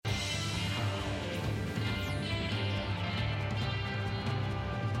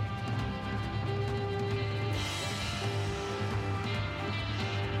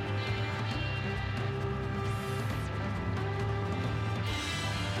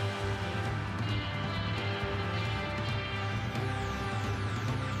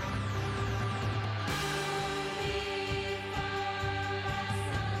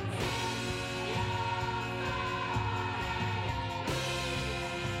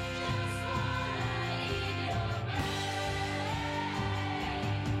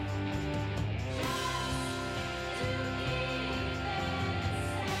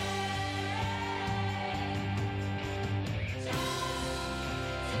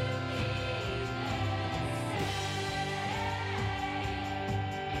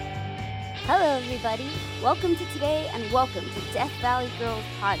Hello, everybody. Welcome to today and welcome to Death Valley Girls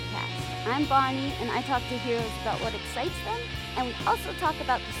Podcast. I'm Bonnie and I talk to heroes about what excites them, and we also talk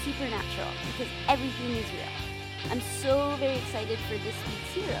about the supernatural because everything is real. I'm so very excited for this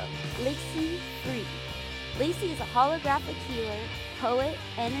week's hero, Lacey Free. Lacey is a holographic healer, poet,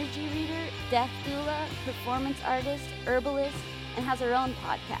 energy reader, death doula, performance artist, herbalist, and has her own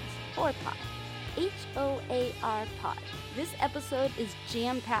podcast, HoarPod. HOAR Pod. This episode is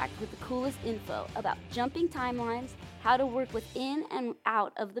jam-packed with the coolest info about jumping timelines, how to work within and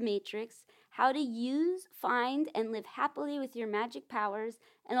out of the Matrix, how to use, find, and live happily with your magic powers,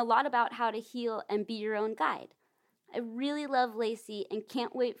 and a lot about how to heal and be your own guide. I really love Lacey and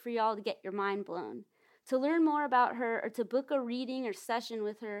can't wait for y'all to get your mind blown. To learn more about her or to book a reading or session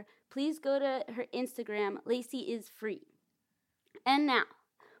with her, please go to her Instagram, Lacey is Free. And now,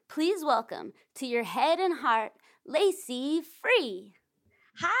 please welcome to your head and heart, Lacey Free.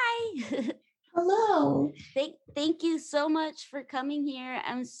 Hi. Hello. Thank you so much for coming here.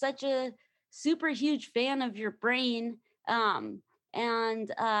 I'm such a super huge fan of your brain. And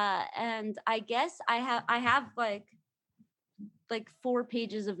I guess I have like 4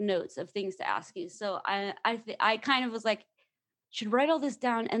 pages of notes of things to ask you. So I kind of was like, should write all this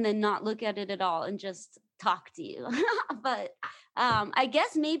down and then not look at it at all and just talk to you. But I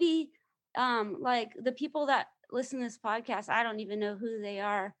guess maybe like the people that listen to this podcast, I don't even know who they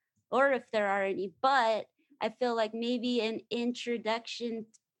are or if there are any, but I feel like maybe an introduction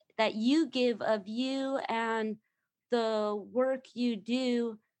that you give of you and the work you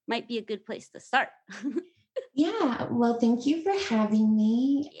do might be a good place to start. Yeah, well, thank you for having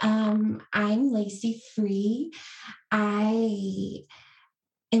me. I'm Lacey Free. I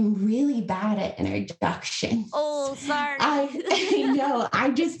am really bad at introductions. Oh, sorry. I know,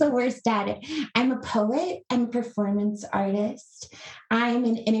 I'm just the worst at it. I'm a poet, I'm a performance artist, I'm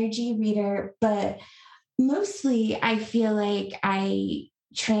an energy reader, but mostly I feel like I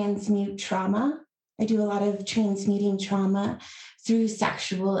transmute trauma. I do a lot of transmuting trauma through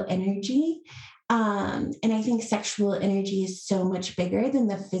sexual energy. And I think sexual energy is so much bigger than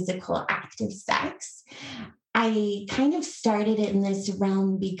the physical act of sex. I kind of started in this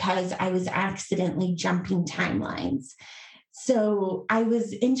realm because I was accidentally jumping timelines. So I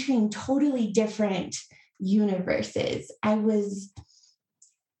was entering totally different universes. I was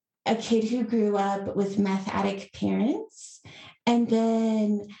a kid who grew up with meth addict parents. And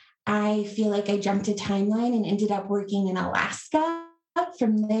then I feel like I jumped a timeline and ended up working in Alaska.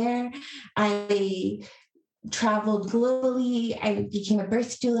 From there, I traveled globally. I became a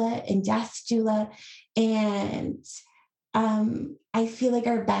birth doula and death doula. And I feel like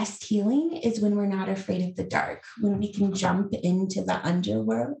our best healing is when we're not afraid of the dark, when we can jump into the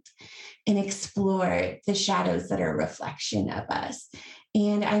underworld and explore the shadows that are a reflection of us.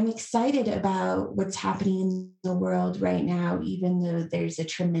 And I'm excited about what's happening in the world right now, even though there's a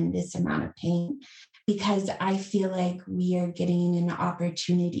tremendous amount of pain, because I feel like we are getting an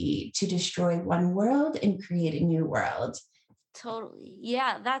opportunity to destroy one world and create a new world. Totally.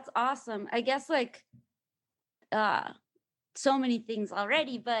 Yeah, that's awesome. I guess like so many things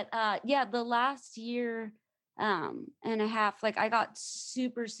already, but yeah, the last year and a half, like I got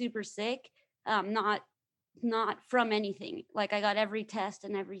super sick, not from anything. Like I got every test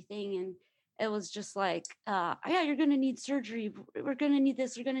and everything, and it was just like yeah, you're gonna need surgery, we're gonna need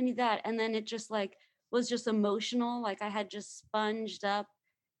this, we're gonna need that. And then it just like was just emotional. Like I had just sponged up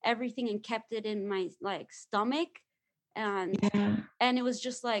everything and kept it in my like stomach, and Yeah. and it was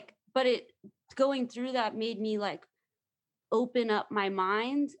just like, but it going through that made me like open up my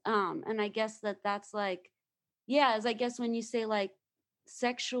mind. And I guess that's like, yeah, as I guess when you say like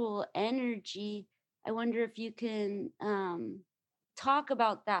sexual energy, I wonder if you can talk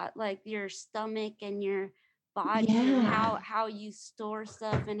about that, like your stomach and your body and Yeah. how you store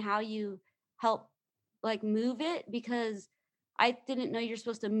stuff and how you help like move it, because I didn't know you're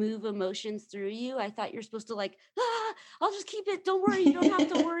supposed to move emotions through you. I thought you're supposed to like, I'll just keep it. Don't worry. You don't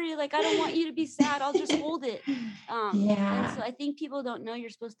have to worry. Like, I don't want you to be sad. I'll just hold it. And Yeah. so I think people don't know you're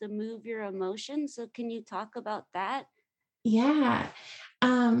supposed to move your emotions. So can you talk about that? Yeah.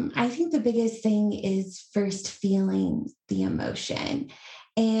 I think the biggest thing is first feeling the emotion.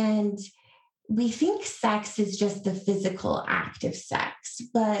 And we think sex is just the physical act of sex,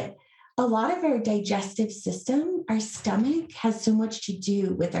 but a lot of our digestive system, our stomach has so much to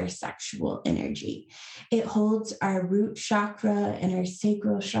do with our sexual energy. It holds our root chakra and our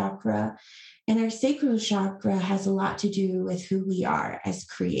sacral chakra. And our sacral chakra has a lot to do with who we are as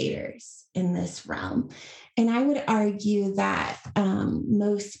creators in this realm. And I would argue that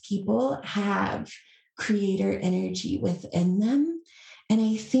most people have creator energy within them. And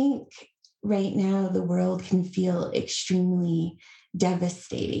I think right now the world can feel extremely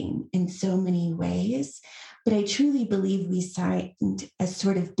devastating in so many ways. But I truly believe we signed a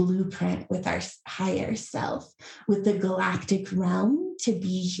sort of blueprint with our higher self, with the galactic realm to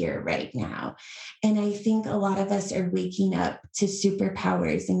be here right now. And I think a lot of us are waking up to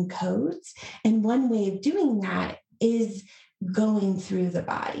superpowers and codes. And one way of doing that is going through the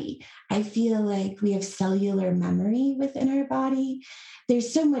body. I feel like we have cellular memory within our body.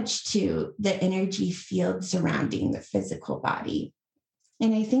 There's so much to the energy field surrounding the physical body.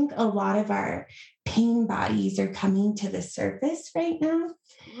 And I think a lot of our pain bodies are coming to the surface right now.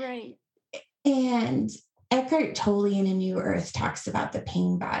 Right. And Eckhart Tolle in A New Earth talks about the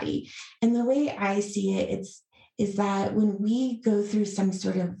pain body. And the way I see it, is that when we go through some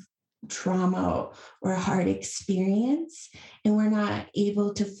sort of trauma or a hard experience and we're not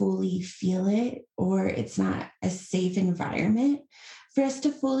able to fully feel it, or it's not a safe environment for us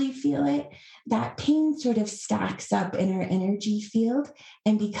to fully feel it, that pain sort of stacks up in our energy field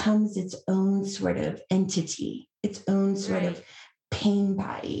and becomes its own sort of entity, its own sort of pain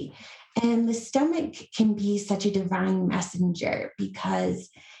body. And the stomach can be such a divine messenger because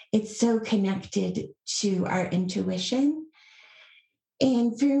it's so connected to our intuition.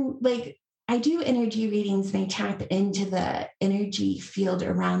 And through, like, I do energy readings and I tap into the energy field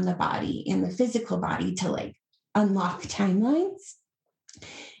around the body and the physical body to like unlock timelines.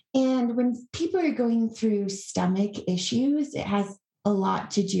 And when people are going through stomach issues, it has a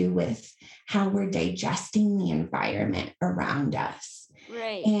lot to do with how we're digesting the environment around us.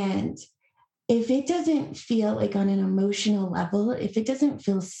 Right. And if it doesn't feel like on an emotional level, if it doesn't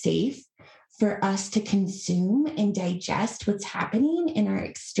feel safe for us to consume and digest what's happening in our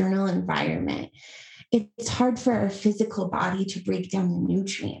external environment, it's hard for our physical body to break down the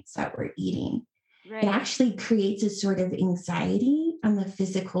nutrients that we're eating. Right. It actually creates a sort of anxiety on the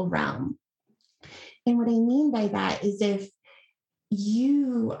physical realm. And what I mean by that is if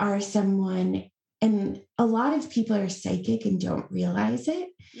you are someone, and a lot of people are psychic and don't realize it.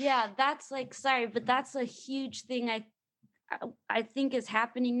 Yeah, that's like, sorry, but that's a huge thing I think is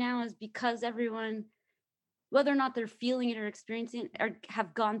happening now, is because everyone, whether or not they're feeling it or experiencing it, or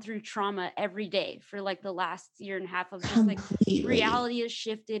have gone through trauma every day for like the last year and a half of just like Completely. reality has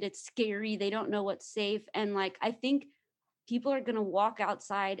shifted. It's scary. They don't know what's safe. And like, I think people are going to walk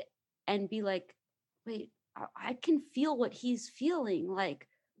outside and be like, wait, I can feel what he's feeling. Like,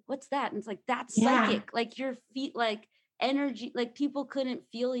 what's that? And it's like, that's Yeah. psychic. Like your feet, like energy, like people couldn't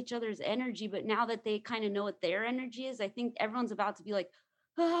feel each other's energy. But now that they kind of know what their energy is, I think everyone's about to be like,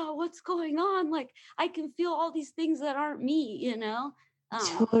 oh, what's going on? Like, I can feel all these things that aren't me, you know?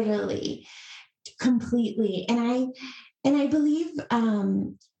 Totally. Completely. And I believe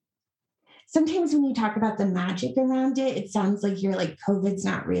sometimes when you talk about the magic around it, it sounds like you're like, COVID's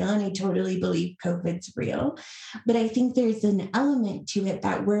not real. And I totally believe COVID's real. But I think there's an element to it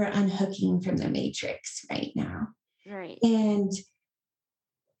that we're unhooking from the matrix right now. Right. And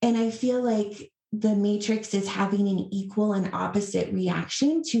I feel like the matrix is having an equal and opposite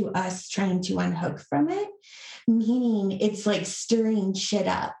reaction to us trying to unhook from it, meaning it's like stirring shit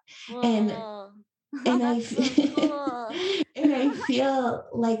up. Whoa. And I so cool. and I feel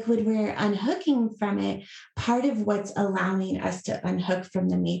like when we're unhooking from it, part of what's allowing us to unhook from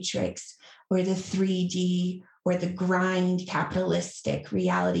the matrix or the 3D or the grind capitalistic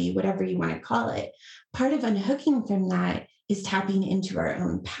reality, whatever you want to call it, part of unhooking from that is tapping into our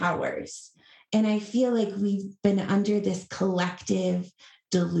own powers. And I feel like we've been under this collective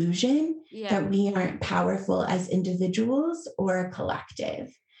delusion that we aren't powerful as individuals or a collective.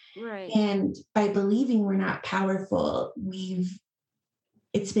 Right. And by believing we're not powerful,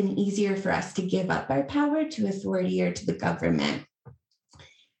 it's been easier for us to give up our power to authority or to the government.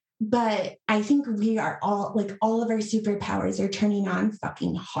 But I think we are all of our superpowers are turning on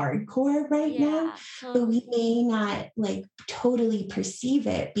fucking hardcore right now. Totally. But we may not like totally perceive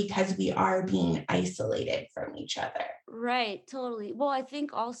it because we are being isolated from each other. Right. Totally. Well, I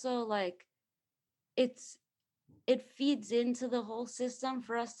think also like it feeds into the whole system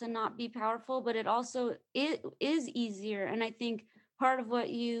for us to not be powerful, but it is easier. And I think part of what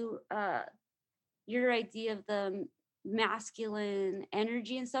your idea of the masculine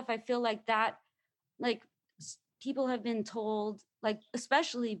energy and stuff, I feel like that, like people have been told, like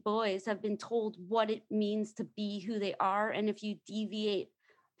especially boys have been told what it means to be who they are, and if you deviate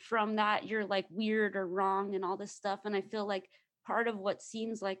from that, you're like weird or wrong and all this stuff. And I feel like part of what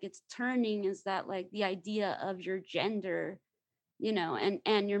seems like it's turning is that like the idea of your gender, you know,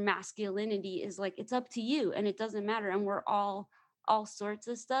 and your masculinity is like, it's up to you and it doesn't matter, and we're all sorts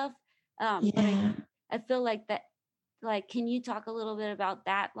of stuff. But I feel like that, like, can you talk a little bit about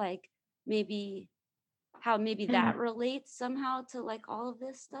that, like maybe how maybe that relates somehow to like all of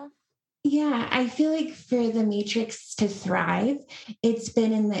this stuff? Yeah, I feel like for the Matrix to thrive, it's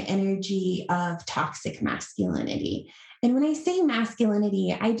been in the energy of toxic masculinity. And when I say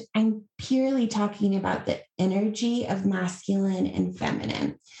masculinity, I'm purely talking about the energy of masculine and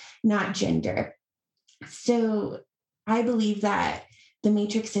feminine, not gender. So I believe that the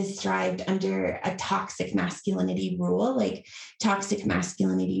Matrix has thrived under a toxic masculinity rule. Like toxic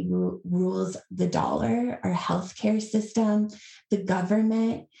masculinity rules the dollar, our healthcare system, the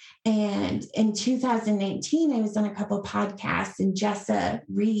government. And in 2019, I was on a couple podcasts, and Jessa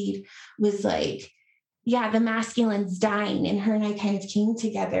Reed was like, yeah, the masculine's dying. And her and I kind of came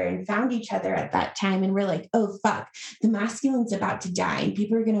together and found each other at that time. And we're like, oh, fuck, the masculine's about to die and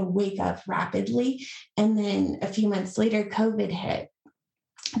people are going to wake up rapidly. And then a few months later, COVID hit.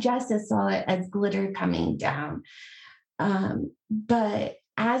 Justice saw it as glitter coming down. But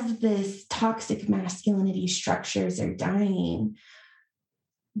as this toxic masculinity structures are dying,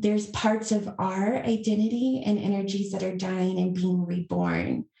 there's parts of our identity and energies that are dying and being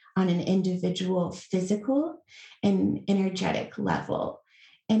reborn on an individual physical and energetic level.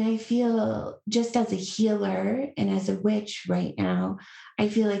 And I feel just as a healer and as a witch right now, I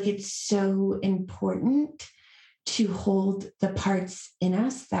feel like it's so important to hold the parts in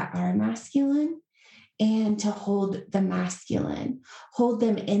us that are masculine and to hold the masculine, hold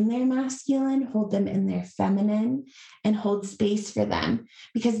them in their masculine, hold them in their feminine, and hold space for them,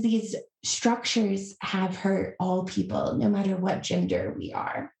 because these structures have hurt all people, no matter what gender we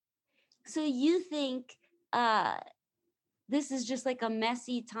are. So you think this is just like a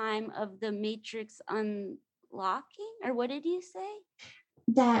messy time of the Matrix unlocking, or what did you say?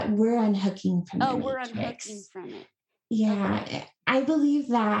 That we're unhooking from the we're Matrix. unhooking from it. Yeah, okay. I believe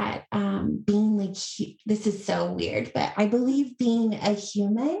that being like, this is so weird, but I believe being a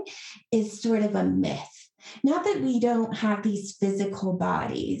human is sort of a myth. Not that we don't have these physical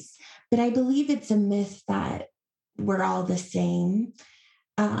bodies, but I believe it's a myth that we're all the same.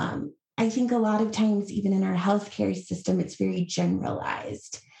 I think a lot of times, even in our healthcare system, it's very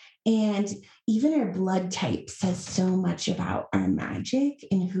generalized. And even our blood type says so much about our magic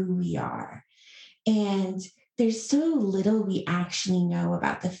and who we are. And there's so little we actually know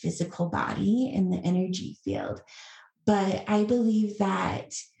about the physical body and the energy field. But I believe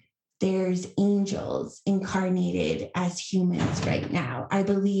that there's angels incarnated as humans right now. I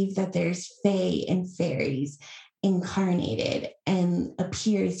believe that there's fae and fairies incarnated and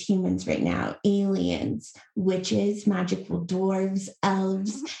appear as humans right now, aliens, witches, magical dwarves,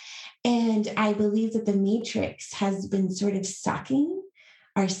 elves. And I believe that the Matrix has been sort of sucking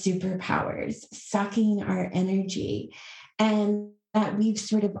our superpowers, sucking our energy, and that we've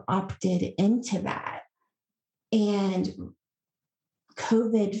sort of opted into that. And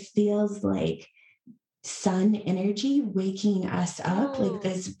COVID feels like sun energy waking us up, like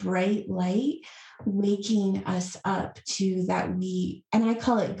this bright light waking us up to that and I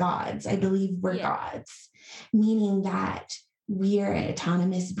call it gods. I believe we're gods, meaning that we are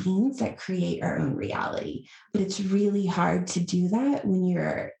autonomous beings that create our own reality. But it's really hard to do that when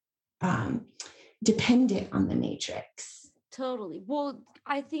you're dependent on the Matrix. Totally. Well,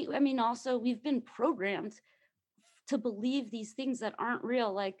 I mean, also we've been programmed to believe these things that aren't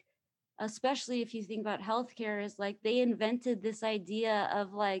real. Like, especially if you think about healthcare, is like they invented this idea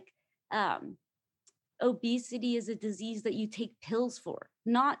of like obesity is a disease that you take pills for,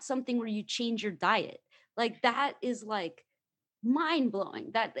 not something where you change your diet. Like that is like mind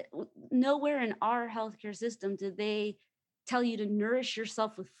blowing. That nowhere in our healthcare system did they tell you to nourish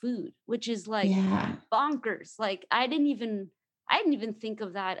yourself with food, which is like bonkers. Like I didn't even think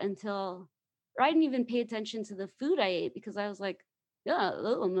of that until, or I didn't even pay attention to the food I ate, because I was like, yeah,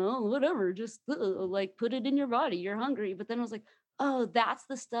 oh no, whatever, just like put it in your body, you're hungry. But then I was like, oh, that's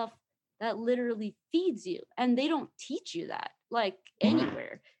the stuff that literally feeds you, and they don't teach you that like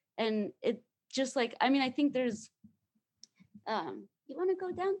anywhere. And it just like, I mean, I think there's you want to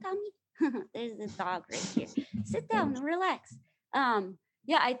go down, Tommy? There's a dog right here. Sit down and relax.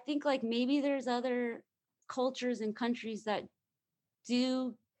 Yeah, I think like maybe there's other cultures and countries that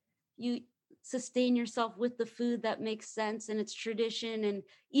do you sustain yourself with the food that makes sense and it's tradition, and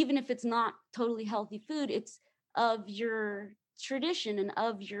even if it's not totally healthy food, it's of your tradition and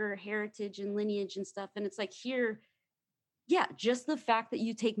of your heritage and lineage and stuff. And it's like here, yeah, just the fact that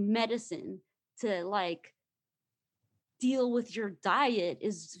you take medicine to like deal with your diet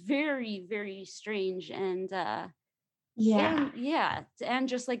is very, very strange. And and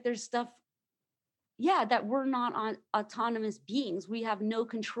just like there's stuff that we're not on autonomous beings, we have no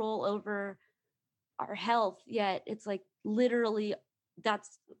control over our health, yet it's like literally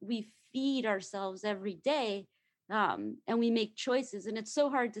we feed ourselves every day, and we make choices, and it's so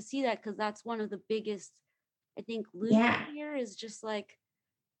hard to see that because that's one of the biggest, I think, loops Yeah. here is just like,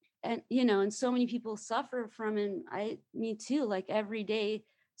 and and so many people suffer from, and me too, like every day.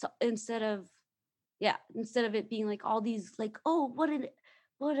 So instead of it being like all these like, oh, what a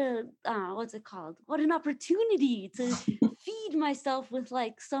what's it called, what an opportunity to feed myself with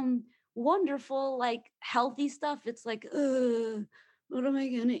like some wonderful like healthy stuff, it's like, what am I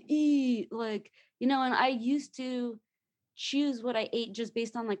gonna eat, like, and I used to choose what I ate just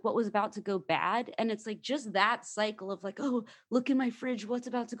based on like what was about to go bad. And it's like just that cycle of like, oh, look in my fridge, what's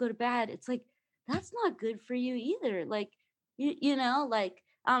about to go to bad. It's like, that's not good for you either. Like, like,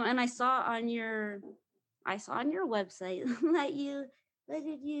 and I saw on your website that what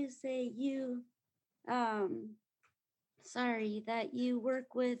did you say? Um, sorry, that you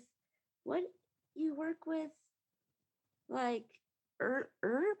work with, what, you work with like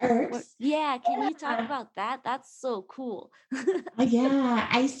herbs? What? Herbs. Yeah. Can you talk Yeah. about that? That's so cool. Yeah,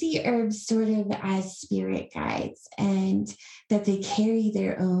 I see herbs sort of as spirit guides and that they carry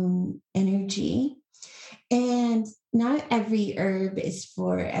their own energy. And not every herb is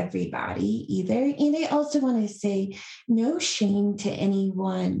for everybody either. And I also want to say no shame to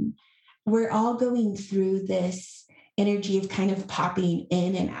anyone. We're all going through this energy of kind of popping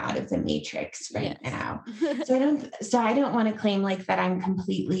in and out of the matrix right Yes. now. So I don't want to claim like that I'm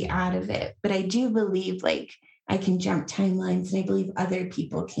completely out of it, but I do believe like I can jump timelines and I believe other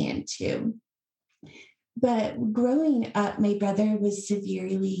people can too. But growing up, my brother was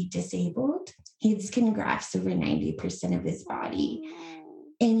severely disabled. He had skin grafts over 90% of his body. Oh,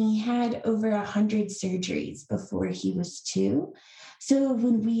 And he had over 100 surgeries before he was two. So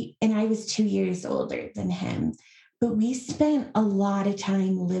and I was 2 years older than him, but we spent a lot of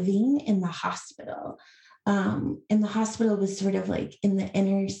time living in the hospital. And the hospital was sort of like in the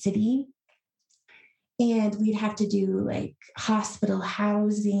inner city, and we'd have to do like hospital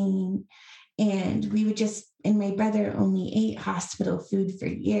housing, and we would just, and my brother only ate hospital food for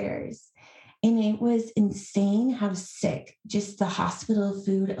years, and it was insane how sick just the hospital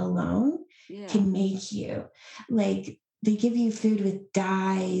food alone yeah. can make you. Like they give you food with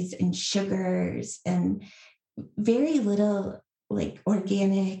dyes and sugars and very little like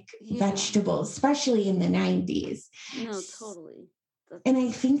organic Yeah. vegetables, especially in the 90s. No, totally. And That's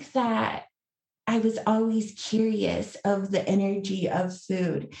I think that I was always curious of the energy of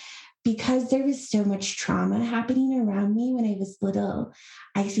food because there was so much trauma happening around me when I was little.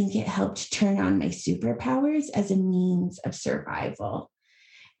 I think it helped turn on my superpowers as a means of survival.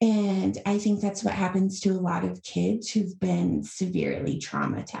 And I think that's what happens to a lot of kids who've been severely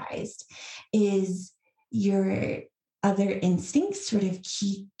traumatized is your other instincts sort of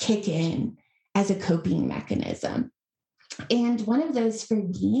kick in as a coping mechanism. And one of those for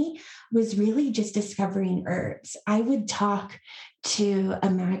me was really just discovering herbs. I would talk to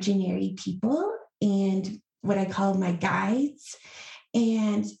imaginary people and what I call my guides.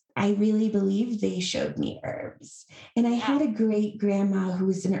 And I really believe they showed me herbs. And I had wow. a great grandma who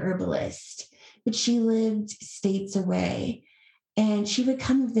was an herbalist, but she lived states away. And she would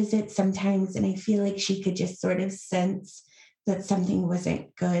come visit sometimes. And I feel like she could just sort of sense that something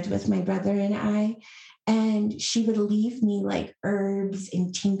wasn't good with my brother and I. And she would leave me like herbs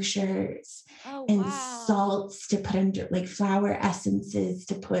and tinctures Oh, and wow. salts to put under, like flower essences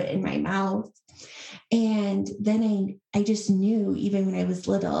to put in my mouth. And then I just knew, even when I was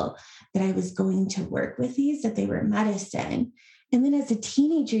little, that I was going to work with these, that they were medicine. And then as a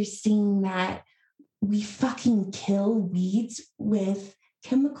teenager, seeing that we fucking kill weeds with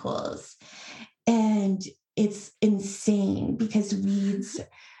chemicals. And it's insane because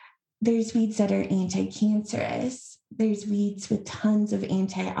there's weeds that are anti-cancerous. There's weeds with tons of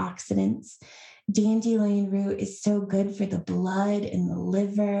antioxidants. Dandelion root is so good for the blood and the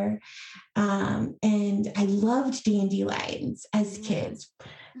liver. And I loved dandelions as Yeah. kids.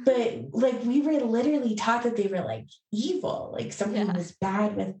 But like we were literally taught that they were like evil, like something Yeah. was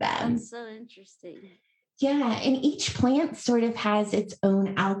bad with them. That's so interesting. Yeah, and each plant sort of has its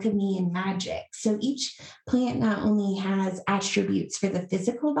own alchemy and magic. So each plant not only has attributes for the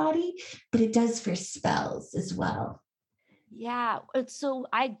physical body, but it does for spells as well. Yeah. So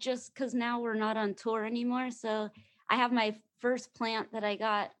I just, because now we're not on tour anymore. So I have my first plant that I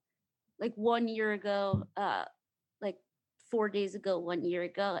got like 1 year ago, like 4 days ago, 1 year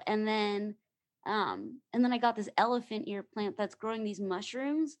ago. And then I got this elephant ear plant that's growing these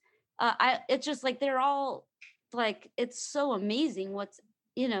mushrooms. It's just like they're all like, it's so amazing what's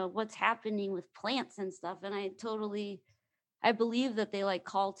happening with plants and stuff. And I believe that they like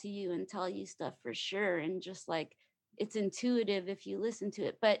call to you and tell you stuff for sure. And just like it's intuitive if you listen to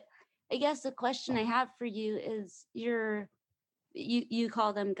it. But I guess the question I have for you is you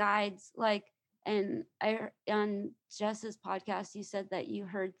call them guides, like, and on Jess's podcast you said that you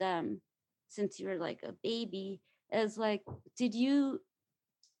heard them since you were like a baby. As like, did you,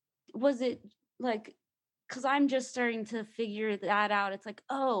 was it like, because I'm just starting to figure that out. It's like,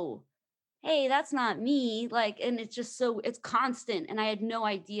 oh, hey, that's not me. Like, and it's just so, it's constant. And I had no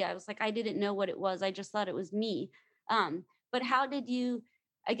idea. I was like, I didn't know what it was. I just thought it was me. But how did you,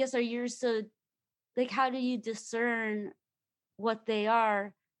 I guess, are yours so, like, how do you discern what they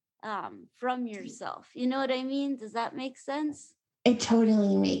are from yourself? You know what I mean? Does that make sense? It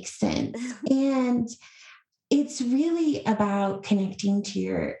totally makes sense. And it's really about connecting to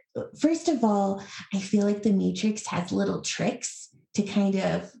your, first of all, I feel like the Matrix has little tricks to kind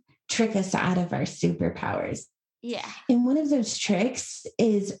of trick us out of our superpowers. Yeah. And one of those tricks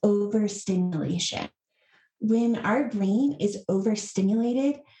is overstimulation. When our brain is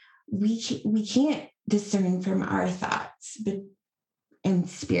overstimulated, we can't discern from our thoughts and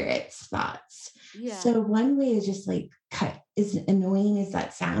spirit's thoughts. Yeah. So one way is just like as annoying as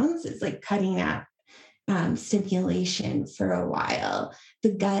that sounds, is like cutting out stimulation for a while.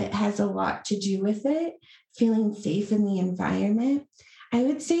 The gut has a lot to do with it, feeling safe in the environment. I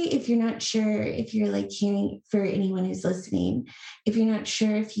would say if you're not sure, if you're like hearing, for anyone who's listening, if you're not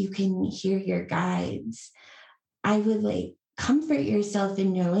sure if you can hear your guides, I would like comfort yourself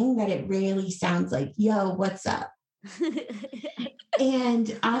in knowing that it rarely sounds like, yo, what's up?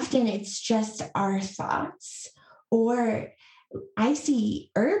 And often it's just our thoughts, or I see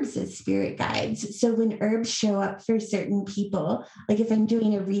herbs as spirit guides. So when herbs show up for certain people, like if I'm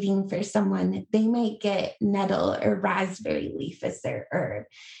doing a reading for someone, they might get nettle or raspberry leaf as their herb.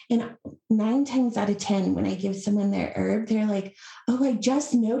 And 9 times out of 10, when I give someone their herb, they're like, oh, I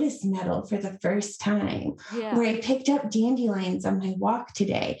just noticed nettle for the first time. Yeah. Or I picked up dandelions on my walk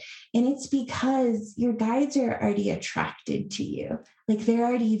today. And it's because your guides are already attracted to you. Like they're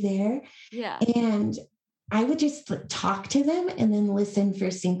already there. Yeah. And I would just talk to them and then listen for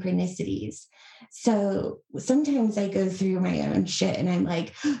synchronicities. So sometimes I go through my own shit and I'm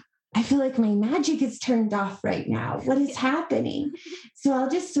like, I feel like my magic is turned off right now. What is happening? So I'll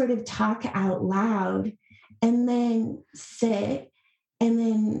just sort of talk out loud and then sit and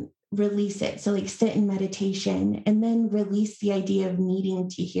then release it. So like sit in meditation and then release the idea of needing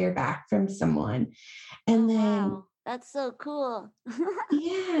to hear back from someone. And then wow. That's so cool.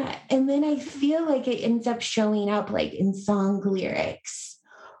 yeah. And then I feel like it ends up showing up like in song lyrics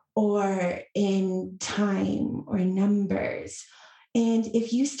or in time or numbers. And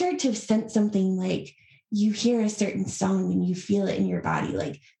if you start to sense something, like you hear a certain song and you feel it in your body,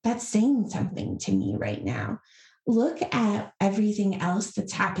 like that's saying something to me right now, look at everything else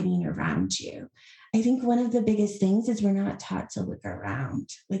that's happening around you. I think one of the biggest things is we're not taught to look around,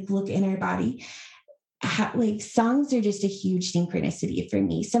 like look in our body. Like songs are just a huge synchronicity for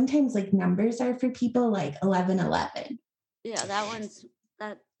me. Sometimes like numbers are for people, like 1111. Yeah,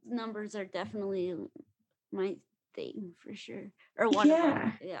 that numbers are definitely my thing for sure. Or one of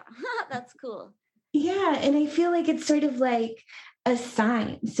them. Yeah. That's cool. Yeah. And I feel like it's sort of like a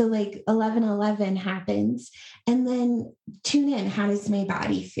sign. So like 1111 happens and then tune in. How does my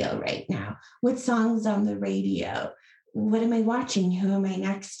body feel right now? What songs on the radio? What am I watching? Who am I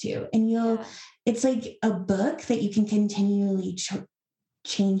next to? And it's like a book that you can continually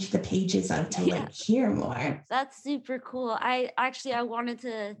change the pages of to like hear more. That's super cool. I wanted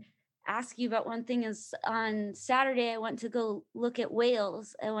to ask you about one thing. Is on Saturday I went to go look at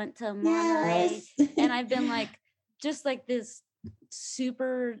whales. I went to Monterey and I've been like just like this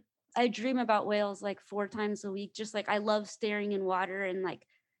super, I dream about whales like 4 times a week. Just like I love staring in water and like,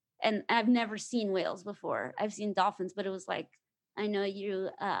 and I've never seen whales before. I've seen dolphins, but it was like, I know you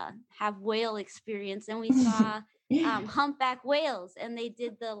have whale experience, and we saw humpback whales, and they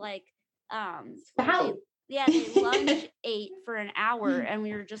did the like, they lunge ate for an hour, and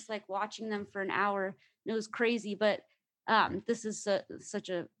we were just like watching them for an hour. And it was crazy, but this is such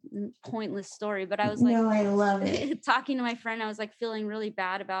a pointless story. But I was like, no, I love it. Talking to my friend, I was like feeling really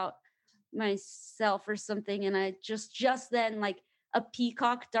bad about myself or something, and I just then like a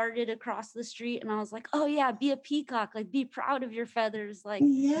peacock darted across the street and I was like, oh yeah, be a peacock, like be proud of your feathers. Like,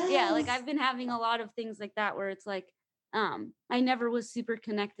 yeah, like I've been having a lot of things like that where it's like, I never was super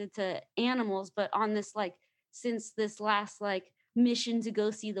connected to animals, but on this, like, since this last like mission to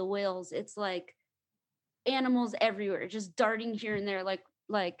go see the whales, it's like animals everywhere, just darting here and there.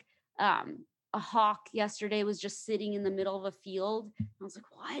 Like, a hawk yesterday was just sitting in the middle of a field. I was like,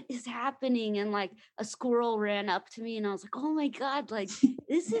 what is happening? And like a squirrel ran up to me and I was like, oh my God, like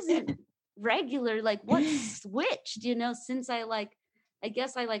this isn't regular, like what switched, since I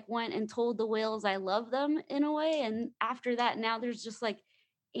guess I like went and told the whales I love them in a way. And after that, now there's just like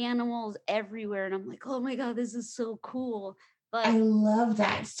animals everywhere. And I'm like, oh my God, this is so cool. But I love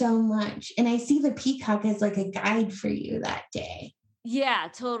that so much. And I see the peacock as like a guide for you that day. yeah,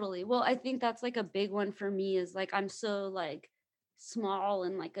 totally. Well, I think that's like a big one for me is like I'm so like small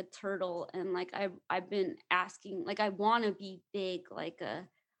and like a turtle, and like I've been asking, like I want to be big like a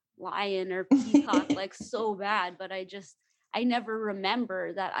lion or peacock like so bad, but I never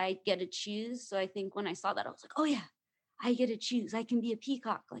remember that I get to choose. So I think when I saw that I was like, "Oh yeah, I get to choose. I can be a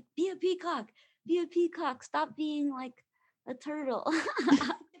peacock. Like be a peacock. Be a peacock. Stop being like a turtle."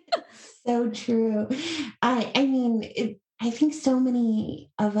 So true. I mean, I think so many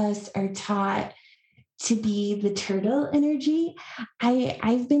of us are taught to be the turtle energy.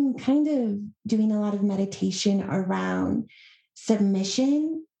 I've been kind of doing a lot of meditation around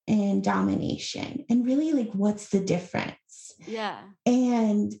submission and domination, and really like what's the difference. Yeah.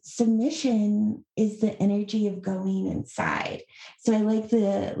 And submission is the energy of going inside. So I like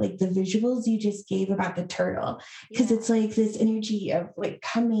the visuals you just gave about the turtle, because Yeah. it's like this energy of like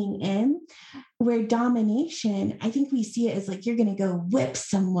coming in, where domination, I think we see it as like you're going to go whip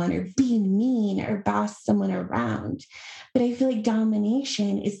someone or be mean or boss someone around. But I feel like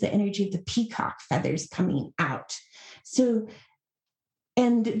domination is the energy of the peacock feathers coming out. So,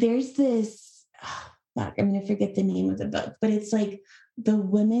 and there's this, fuck, I'm going to forget the name of the book, but it's like the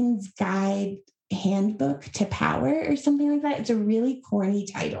Women's Guide Handbook to Power or something like that. It's a really corny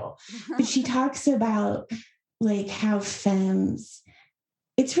title, but she talks about like how femmes,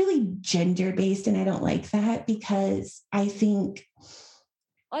 it's really gender based. And I don't like that, because I think,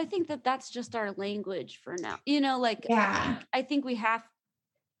 Well, I think that that's just our language for now. Like yeah, I think we have,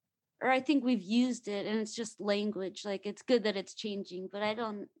 or I think we've used it and it's just language. Like it's good that it's changing, but I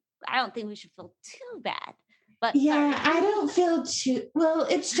don't think we should feel too bad. But yeah, sorry. I don't feel too well.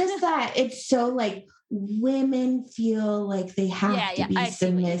 It's just that it's so like women feel like they have to Yeah, be I see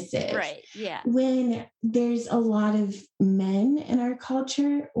what you mean. submissive. Right. Yeah. When there's a lot of men in our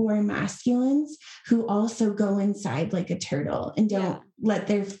culture, or masculines, who also go inside like a turtle and don't Yeah. let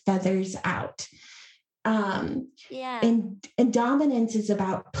their feathers out. Yeah. And dominance is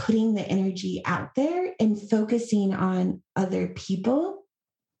about putting the energy out there and focusing on other people,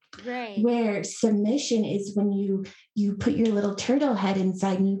 Right. where submission is when you put your little turtle head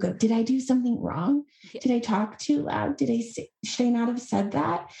inside and you go, did I do something wrong? Yeah. Did I talk too loud? Should I not have said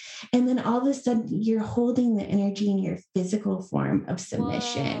that? And then all of a sudden you're holding the energy in your physical form of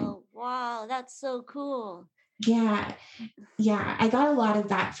submission. Whoa, wow, that's so cool. Yeah. I got a lot of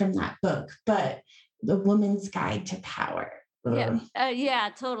that from that book, but The Woman's Guide to Power. Yeah. Yeah,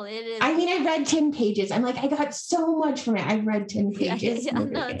 totally. It is. I mean, I read 10 pages. I'm like, I got so much from it. I read 10 pages. Yeah.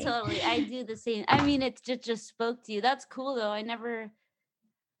 No, totally. I do the same. I mean, it just spoke to you. That's cool though.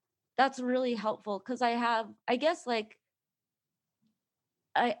 That's really helpful, because I guess like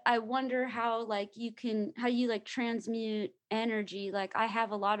I wonder how like how you like transmute energy. Like I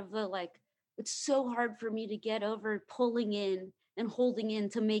have a lot of the like, it's so hard for me to get over pulling in and holding in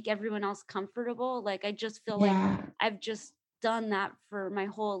to make everyone else comfortable. Like I just feel like I've just done that for my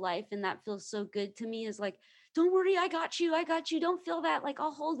whole life, and that feels so good to me, is like, don't worry, I got you, don't feel that, like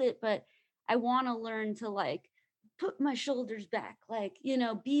I'll hold it. But I want to learn to like put my shoulders back, like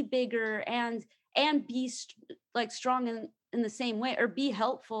be bigger and be like strong in the same way, or be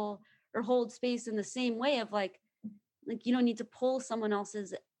helpful or hold space in the same way of like you don't need to pull someone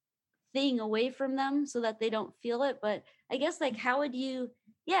else's thing away from them so that they don't feel it. But I guess like how do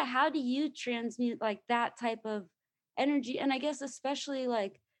you transmute like that type of energy? And I guess especially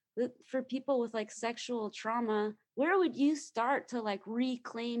like for people with like sexual trauma, where would you start to like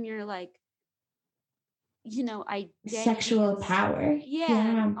reclaim your like identity, sexual power.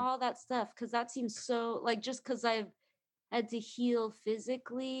 and all that stuff? Because that seems so like, just because I've had to heal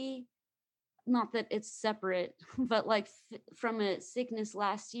physically, not that it's separate, but like from a sickness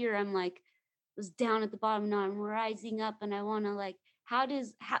last year, I'm like was down at the bottom, now I'm rising up, and I want to like,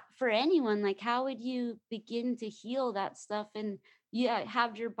 for anyone, like how would you begin to heal that stuff and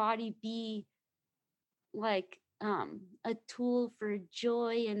have your body be like a tool for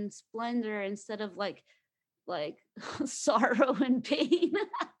joy and splendor instead of like sorrow and pain?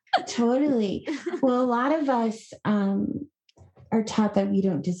 Totally. Well, a lot of us are taught that we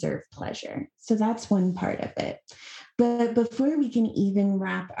don't deserve pleasure. So that's one part of it. But before we can even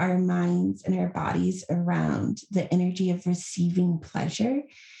wrap our minds and our bodies around the energy of receiving pleasure,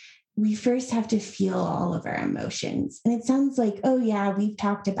 we first have to feel all of our emotions. And it sounds like, oh yeah, we've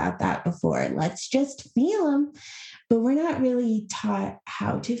talked about that before. Let's just feel them. but we're not really taught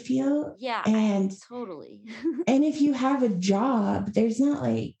how to feel. Yeah, And totally. and if you have a job, there's not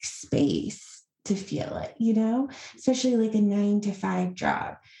like space to feel it, especially like a 9 to 5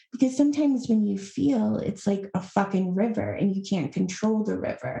 job. Because sometimes when you feel, it's like a fucking river and you can't control the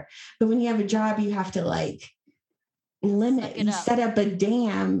river. But when you have a job, you have to like limit, you set up a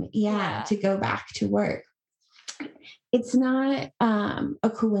dam, to go back to work. It's not a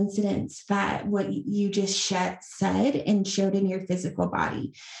coincidence that what you just said and showed in your physical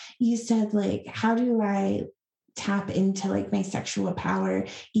body. You said, like, how do I tap into like my sexual power?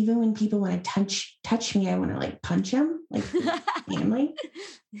 Even when people want to touch me, I want to like punch them, like family.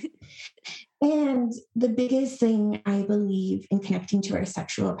 And the biggest thing I believe in connecting to our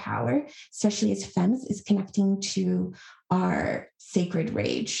sexual power, especially as femmes, is connecting to our sacred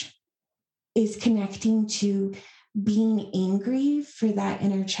rage, is connecting to being angry for that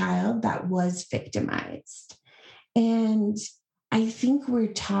inner child that was victimized. And I think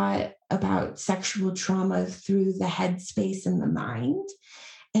we're taught about sexual trauma through the headspace and the mind.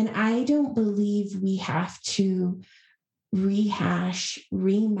 And I don't believe we have to rehash,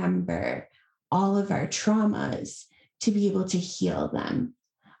 remember all of our traumas to be able to heal them.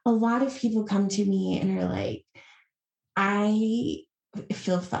 A lot of people come to me and are like, I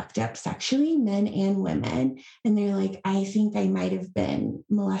feel fucked up sexually, men and women. And they're like, I think I might have been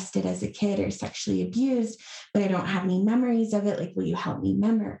molested as a kid or sexually abused, but I don't have any memories of it. Like, will you help me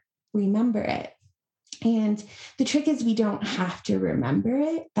remember it? And the trick is we don't have to remember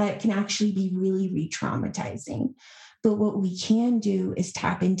it. That can actually be really re-traumatizing. But what we can do is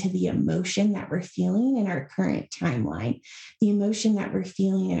tap into the emotion that we're feeling in our current timeline, the emotion that we're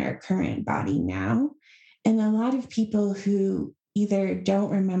feeling in our current body now. And a lot of people who either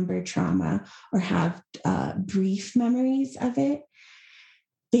don't remember trauma or have brief memories of it,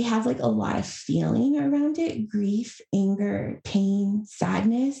 they have like a lot of feeling around it, grief, anger, pain,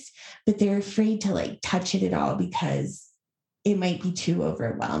 sadness, but they're afraid to like touch it at all because it might be too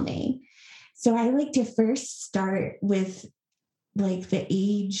overwhelming. So I like to first start with like the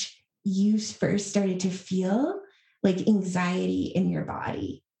age you first started to feel like anxiety in your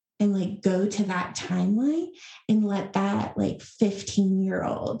body, and like go to that timeline and let that like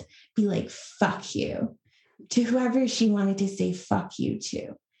 15-year-old be like, fuck you, to whoever she wanted to say fuck you to,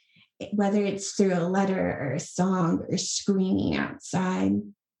 whether it's through a letter or a song or screaming outside.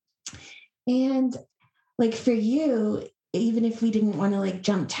 And like for you, even if we didn't want to like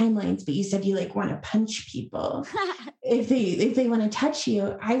jump timelines, but you said you like want to punch people, if they want to touch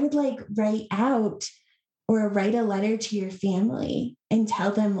you, I would like write a letter to your family and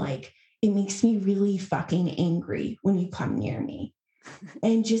tell them like, it makes me really fucking angry when you come near me.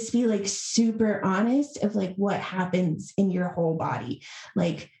 And just be like super honest of like what happens in your whole body.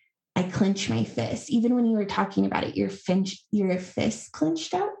 Like, I clench my fist. Even when you were talking about it, your fist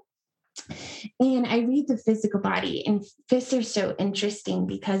clenched up. And I read the physical body, and fists are so interesting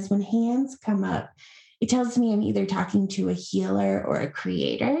because when hands come up, it tells me I'm either talking to a healer or a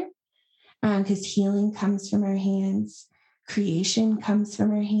creator, because healing comes from our hands, creation comes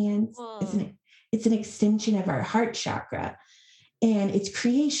from our hands. It's an extension of our heart chakra, and it's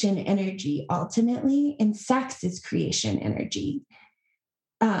creation energy ultimately, and sex is creation energy.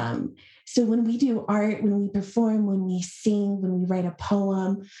 So when we do art, when we perform, when we sing, when we write a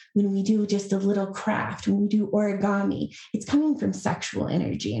poem, when we do just a little craft, when we do origami, it's coming from sexual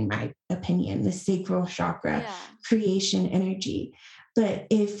energy, in my opinion, the sacral chakra, creation energy. But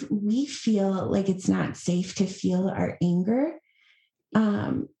if we feel like it's not safe to feel our anger,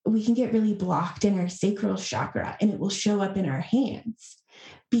 we can get really blocked in our sacral chakra, and it will show up in our hands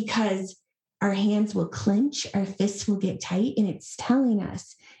because our hands will clench, our fists will get tight, and it's telling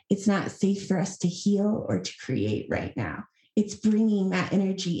us it's not safe for us to heal or to create right now. It's bringing that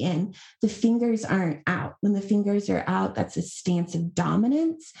energy in. The fingers aren't out. When the fingers are out, that's a stance of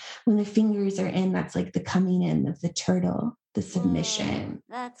dominance. When the fingers are in, that's like the coming in of the turtle, the submission.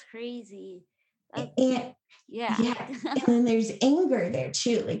 That's crazy. Yeah. And then there's anger there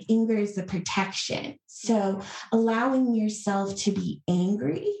too. Like, anger is the protection. So allowing yourself to be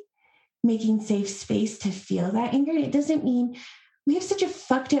angry, making safe space to feel that anger. It doesn't mean we have such a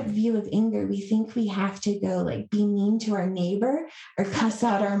fucked up view of anger. We think we have to go like be mean to our neighbor or cuss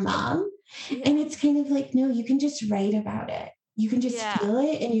out our mom. And it's kind of like, no, you can just write about it. You can just feel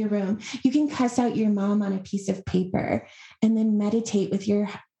it in your room. You can cuss out your mom on a piece of paper and then meditate with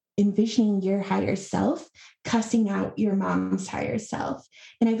envisioning your higher self, cussing out your mom's higher self.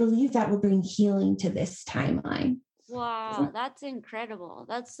 And I believe that will bring healing to this timeline. Wow, that's incredible.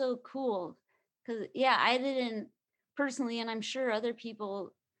 That's so cool. Because, I didn't personally, and I'm sure other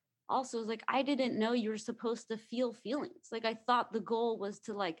people also is like, I didn't know you were supposed to feel feelings. Like I thought the goal was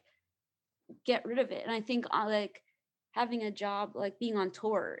to like get rid of it. And I think like having a job, like being on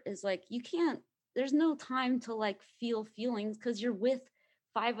tour is like, you can't, there's no time to like feel feelings because you're with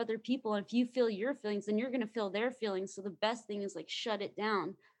five other people. And if you feel your feelings, then you're going to feel their feelings. So the best thing is like shut it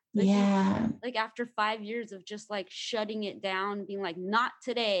down. So I think Yeah. like after 5 years of just like shutting it down, being like, not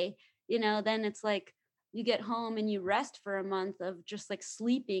today, you know, then it's like you get home and you rest for a month of just like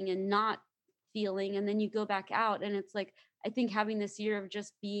sleeping and not feeling. And then you go back out. And it's like, I think having this year of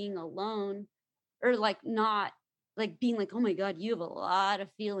just being alone or like not like being like, oh my God, you have a lot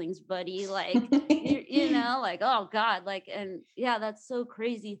of feelings, buddy. Like, you know, like, oh God, like, and yeah, that's so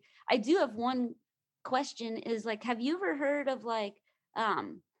crazy. I do have one question is like, have you ever heard of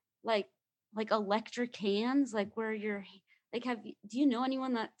um, like, like electric hands, like where you're like, do you know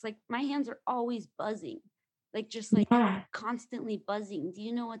anyone that's like, my hands are always buzzing, like just like Yeah. constantly buzzing. Do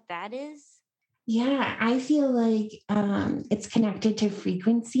you know what that is? Yeah, I feel like it's connected to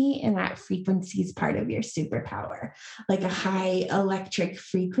frequency, and that frequency is part of your superpower, like a high electric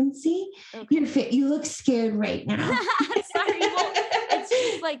frequency. Okay. You look scared right now. Sorry. Well, it's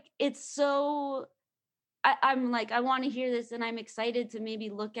just like it's so I'm like, I want to hear this and I'm excited to maybe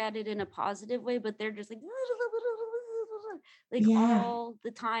look at it in a positive way, but they're just like Yeah, all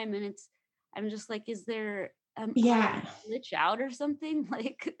the time. And it's I'm just like, is there I yeah. glitch out or something?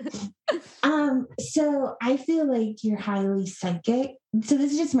 Like So I feel like you're highly psychic. So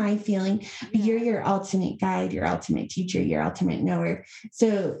this is just my feeling. You're yeah. your ultimate guide, your ultimate teacher, your ultimate knower.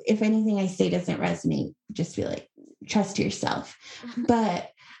 So if anything I say doesn't resonate, just be like, trust yourself. But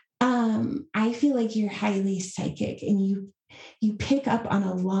I feel like you're highly psychic, and you pick up on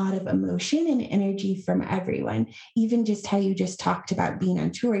a lot of emotion and energy from everyone. Even just how you just talked about being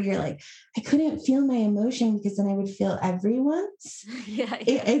on tour, you're like, I couldn't feel my emotion because then I would feel everyone's. Yeah,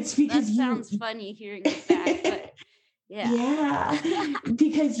 It's because that you sounds funny hearing it back, but yeah. yeah,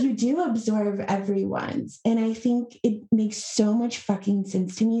 because you do absorb everyone's. And I think it makes so much fucking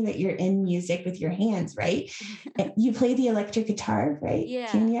sense to me that you're in music with your hands, right? You play the electric guitar, right, Yeah.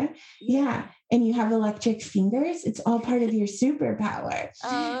 Kenya? Yeah. And you have electric fingers. It's all part of your superpower.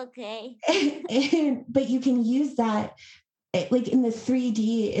 Oh, okay. But you can use that like in the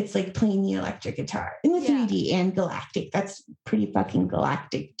 3D, it's like playing the electric guitar in the Yeah. 3D and galactic. That's pretty fucking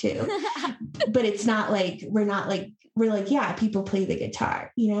galactic too. But it's not like we're like, yeah, people play the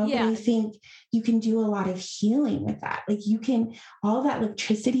guitar, you know. Yeah. But I think you can do a lot of healing with that. Like you can all that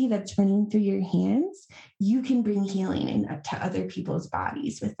electricity that's running through your hands, you can bring healing to other people's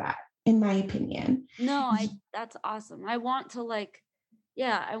bodies with that, in my opinion. No, that's awesome. I want to like,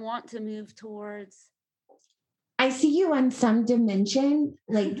 yeah, I want to move towards. I see you on some dimension,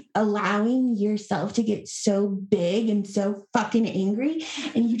 like allowing yourself to get so big and so fucking angry,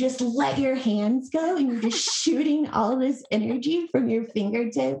 and you just let your hands go, and you're just shooting all this energy from your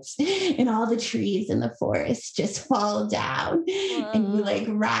fingertips, and all the trees in the forest just fall down. Whoa. And you like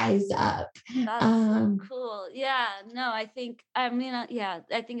rise up. That's so cool. Yeah, no, I think, I mean, yeah,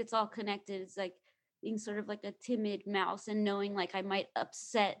 I think it's all connected. It's like being sort of like a timid mouse and knowing like I might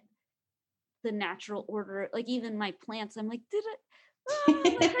upset the natural order. Like even my plants, I'm like, did it?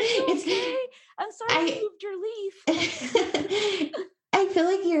 Like, are you okay? I'm sorry I moved your leaf. I feel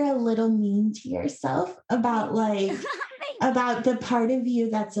like you're a little mean to yourself about like about the part of you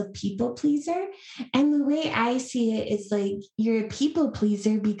that's a people pleaser. And the way I see it is like you're a people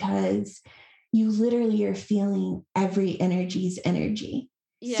pleaser because you literally are feeling every energy's energy.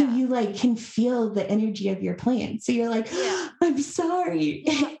 Yeah. So you like can feel the energy of your plant. So you're like, I'm sorry.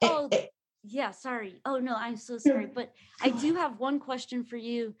 Yeah. Oh, yeah, sorry. Oh no, I'm so sorry. But I do have one question for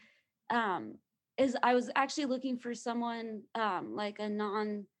you. Is I was actually looking for someone like a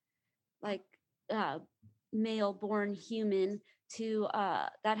non like male born human to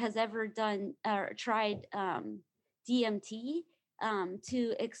that has ever done or tried DMT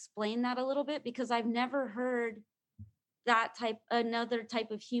to explain that a little bit, because I've never heard that another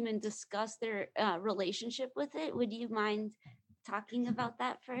type of human discuss their relationship with it. Would you mind talking about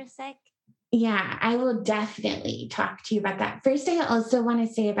that for a sec? Yeah, I will definitely talk to you about that. First, I also want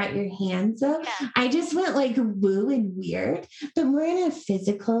to say about your hands, though. Yeah. I just went like woo and weird, but more on a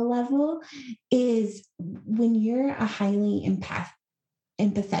physical level is when you're a highly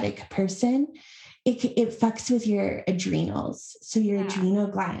empathetic person, it fucks with your adrenals. So your adrenal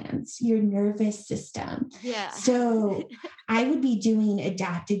glands, your nervous system. Yeah. So I would be doing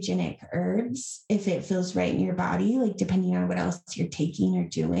adaptogenic herbs if it feels right in your body, like depending on what else you're taking or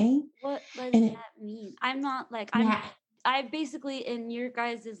doing. What does that mean? I'm not like, I basically, in your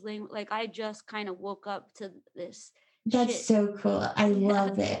guys' language, like I just kind of woke up to this That's shit. so cool. I Yeah.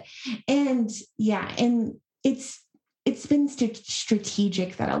 love it. And yeah, and it's been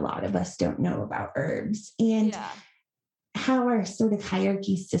strategic that a lot of us don't know about herbs and Yeah. how our sort of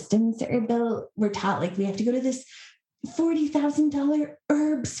hierarchy systems are built. We're taught like we have to go to this $40,000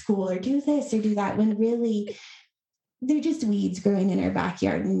 herb school or do this or do that, when really they're just weeds growing in our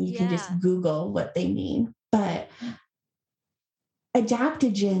backyard and you can just Yeah. Google what they mean. But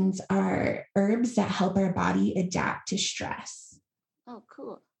adaptogens are herbs that help our body adapt to stress. Oh,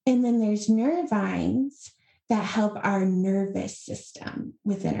 cool. And then there's nervines that help our nervous system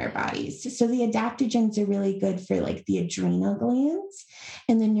within our bodies. So the adaptogens are really good for like the adrenal glands,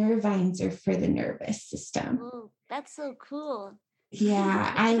 and the nervines are for the nervous system. Oh, that's so cool.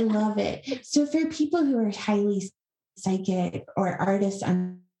 Yeah, I love it. So for people who are highly psychic or artists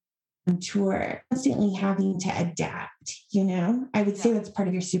on tour, constantly having to adapt, I would say that's part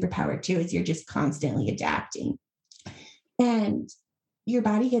of your superpower too, is you're just constantly adapting. And your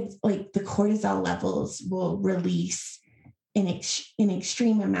body gets like the cortisol levels will release in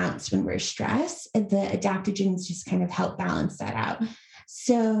extreme amounts when we're stressed. And the adaptogens just kind of help balance that out.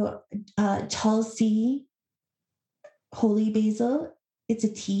 So Tulsi, holy basil, it's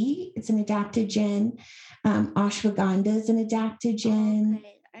a tea. It's an adaptogen. Ashwagandha is an adaptogen.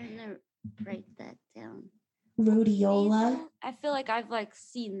 Okay, I'm gonna write that down. Rhodiola. Basil? I feel like I've like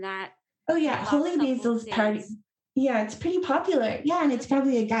seen that. Oh yeah, holy basil's part. Yeah, it's pretty popular. Yeah, and it's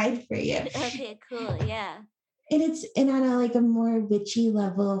probably a guide for you. Okay, cool. Yeah. And on a more witchy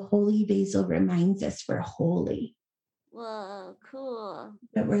level, holy basil reminds us we're holy. Whoa, cool.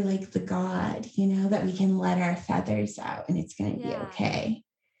 That we're like the god, that we can let our feathers out and it's going to be okay.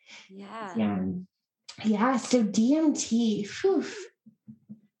 Yeah. Yeah. So DMT,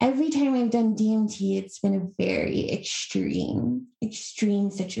 every time I've done DMT, it's been a very extreme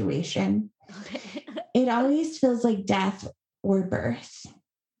situation. Okay. It always feels like death or birth.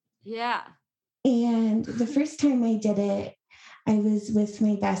 Yeah. And the first time I did it, I was with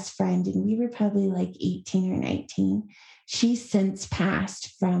my best friend and we were probably like 18 or 19. She's since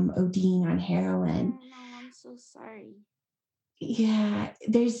passed from ODing on heroin. Oh, no, I'm so sorry. Yeah,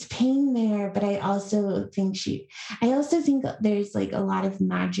 there's pain there, but I also think there's like a lot of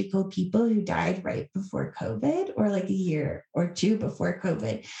magical people who died right before COVID or like a year or two before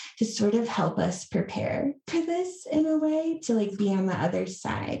COVID to sort of help us prepare for this in a way, to like be on the other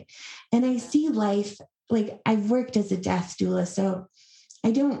side. And I see life, like I've worked as a death doula, so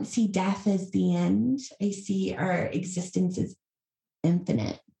I don't see death as the end. I see our existence as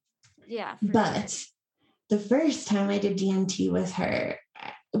infinite. Yeah. But sure. The first time I did DMT with her,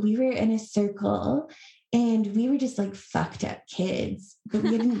 we were in a circle and we were just like fucked up kids, but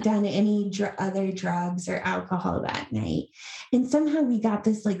we hadn't done any other drugs or alcohol that night. And somehow we got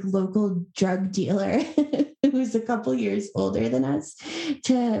this like local drug dealer who was a couple years older than us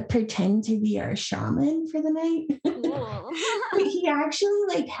to pretend to be our shaman for the night. Cool. But he actually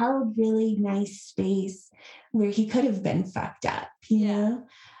like held really nice space where he could have been fucked up, you know?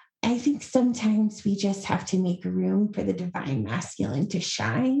 I think sometimes we just have to make room for the divine masculine to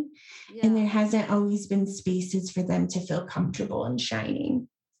shine. Yeah. And there hasn't always been spaces for them to feel comfortable in shining.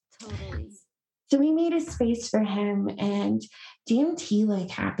 Totally. So we made a space for him, and DMT like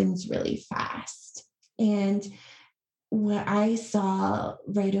happens really fast. And what I saw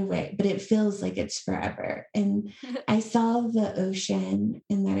right away, but it feels like it's forever. And I saw the ocean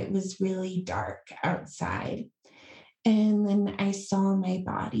and that it was really dark outside. And then I saw my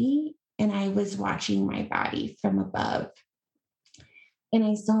body and I was watching my body from above. And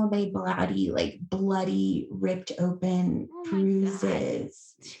I saw my body, like bloody, ripped open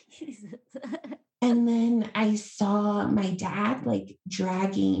bruises. And then I saw my dad like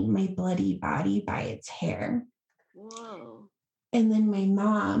dragging my bloody body by its hair. Whoa. And then my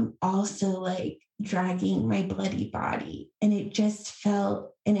mom also like dragging my bloody body. And it just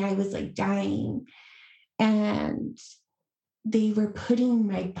felt, and I was like dying. And they were putting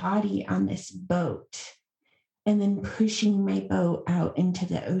my body on this boat and then pushing my boat out into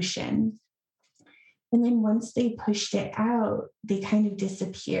the ocean. And then once they pushed it out, they kind of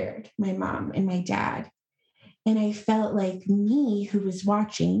disappeared, my mom and my dad. And I felt like me who was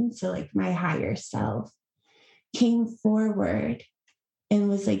watching, so like my higher self, came forward and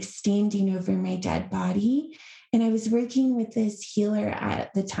was like standing over my dead body. And I was working with this healer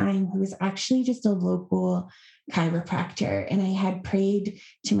at the time who was actually just a local chiropractor. And I had prayed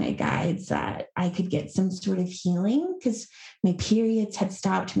to my guides that I could get some sort of healing because my periods had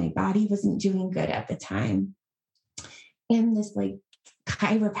stopped. My body wasn't doing good at the time. And this like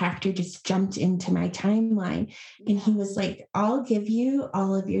chiropractor just jumped into my timeline and he was like, I'll give you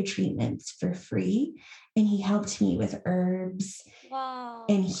all of your treatments for free. And he helped me with herbs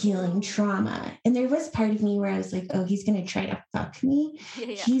and healing trauma. And there was part of me where I was like, oh, he's going to try to fuck me.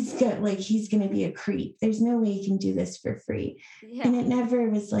 He's going to be a creep. There's no way he can do this for free. And it never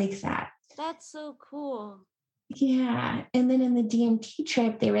was like that. That's so cool. Yeah. And then in the DMT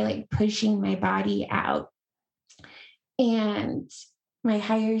trip, they were like pushing my body out. And my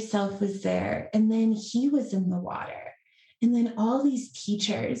higher self was there. And then he was in the water. And then all these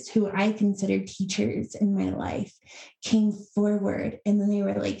teachers who I consider teachers in my life came forward. And then they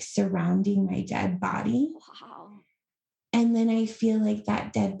were like surrounding my dead body. Wow. And then I feel like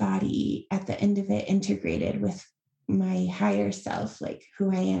that dead body at the end of it integrated with my higher self, like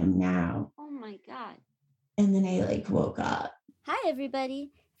who I am now. Oh my God. And then I like woke up. Hi,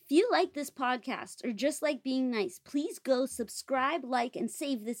 everybody. If you like this podcast or just like being nice, please go subscribe, like, and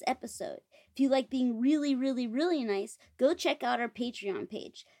save this episode. If you like being really, really, really nice, go check out our Patreon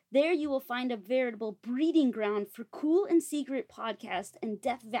page. There you will find a veritable breeding ground for cool and secret podcast and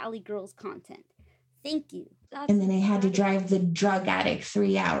Death Valley Girls content. Thank you. And then I had to drive the drug addict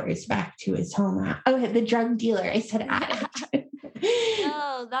 3 hours back to his home. Oh, the drug dealer. I said addict.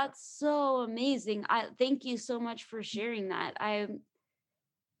 Oh, that's so amazing. Thank you so much for sharing that.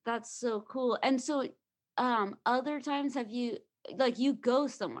 That's so cool. And so, other times have you, like, you go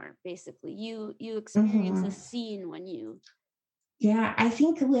somewhere, basically, you experience a scene when you. Yeah, I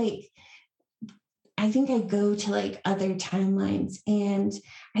think I go to like other timelines, and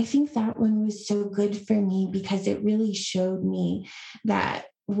I think that one was so good for me because it really showed me that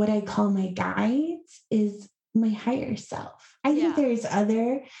what I call my guides is my higher self. I think there's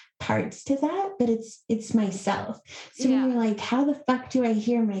other parts to that, but it's myself. So when you're like, how the fuck do I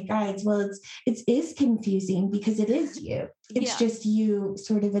hear my guides? Well, it is confusing because it is you. It's just you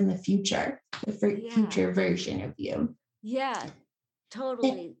sort of in the future, the future version of you. Yeah,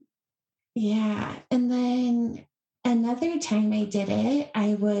 totally. And then another time I did it,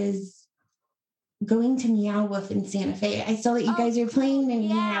 I was going to Meow Wolf in Santa Fe. I saw that you guys are playing in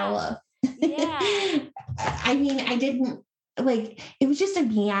Meow Wolf. Yeah. I mean, I didn't it was just a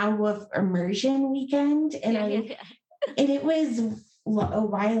Meow Wolf immersion weekend, and and it was a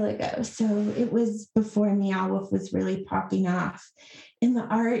while ago. So it was before Meow Wolf was really popping off. And the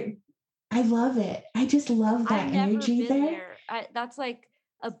art, I love it. I just love that energy there. That's like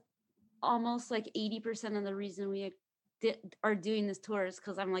almost like 80% of the reason we are doing this tour is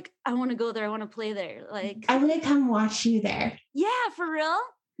because I'm like, I want to go there. I want to play there. Like, I want to come watch you there. Yeah, for real?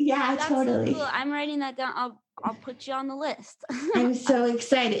 Yeah, that's totally. So cool. I'm writing that down. I'll put you on the list. I'm so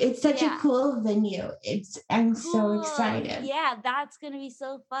excited. It's such a cool venue. I'm so excited. Yeah, that's going to be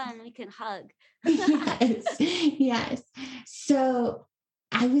so fun. We can hug. Yes. So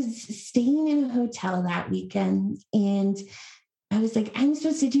I was staying in a hotel that weekend, and I was like, I'm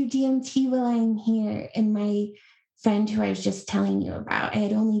supposed to do DMT while I'm here. And my friend who I was just telling you about, I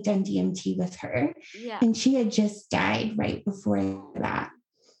had only done DMT with her. Yeah. And she had just died right before that.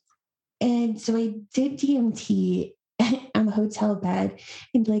 And so I did DMT on the hotel bed,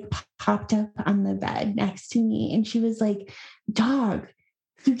 and like popped up on the bed next to me. And she was like, dog,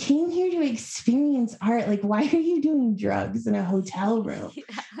 you came here to experience art. Like, why are you doing drugs in a hotel room?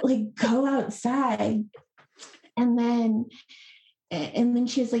 Like, go outside. And then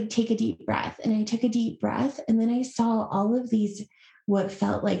she was like, take a deep breath. And I took a deep breath. And then I saw all of these, what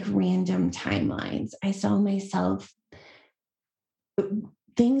felt like random timelines. I saw myself,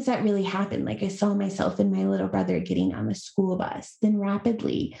 things that really happened. Like I saw myself and my little brother getting on the school bus. Then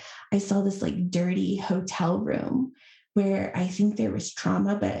rapidly, I saw this like dirty hotel room where I think there was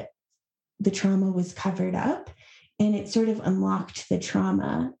trauma, but the trauma was covered up, and it sort of unlocked the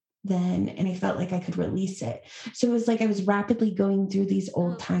trauma then, and I felt like I could release it. So it was like I was rapidly going through these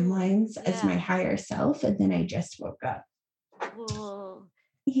old timelines as my higher self, and then I just woke up. Whoa.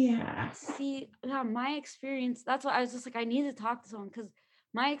 Yeah. See, my experience, that's why I was just like, I need to talk to someone, because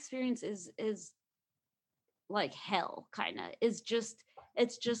my experience is like hell, kind of. It's just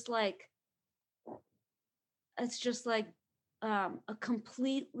like a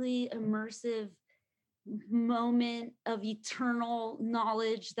completely immersive moment of eternal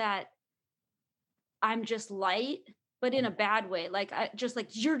knowledge that I'm just light, but in a bad way. Like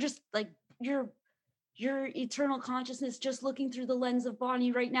you're just like your eternal consciousness just looking through the lens of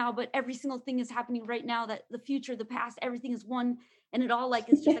Bonnie right now, but every single thing is happening right now, that the future, the past, everything is one, and it all like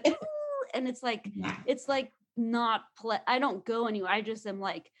is just like and it's like it's like not I don't go anywhere. I just am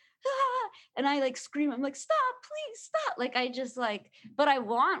like and I like scream. I'm like, stop, please stop. Like I just like, but I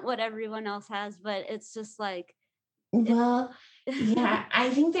want what everyone else has, but it's just like, well, Yeah, I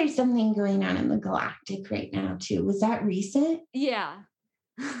think there's something going on in the galactic right now too. Was that recent? Yeah.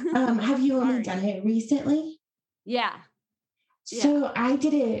 Have you only Sorry. done it recently? Yeah. Yeah. So I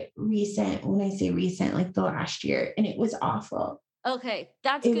did it recent, when I say recent, like the last year, and it was awful. Okay,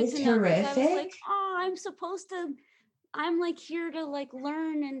 that's It good was to know because I was horrific. like, "Oh, I'm like here to like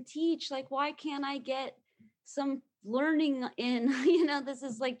learn and teach. Like, why can't I get some learning in?" This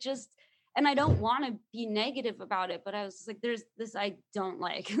is like just, and I don't want to be negative about it, but I was just like, there's this I don't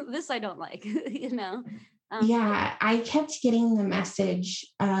like. This I don't like, you know. But Yeah, I kept getting the message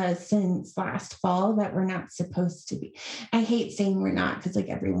since last fall that we're not supposed to be. I hate saying we're not because like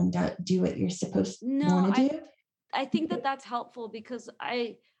everyone do what you're supposed to no, want to I do. I think that that's helpful because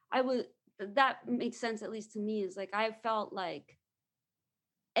I would that makes sense, at least to me, is like I felt like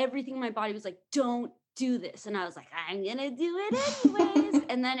everything in my body was like, "Don't do this," and I was like, "I'm gonna do it anyways,"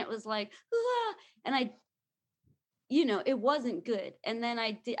 and then it was like, "Ah," and it wasn't good, and then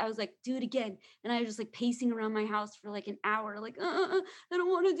I was like, "Do it again," and I was just like pacing around my house for like an hour, like, I don't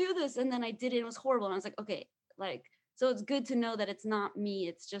want to do this," and then I did it. It was horrible, and I was like, "Okay," like, so it's good to know that it's not me.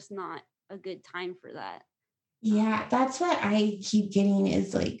 It's just not a good time for that. Yeah, that's what I keep getting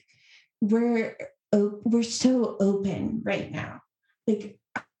is like we're we're so open right now. Like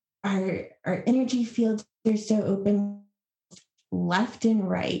our energy fields are so open left and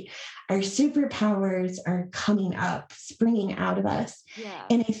right. Our superpowers are coming up, springing out of us. Yeah.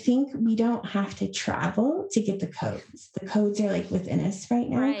 And I think we don't have to travel to get the codes. The codes are like within us right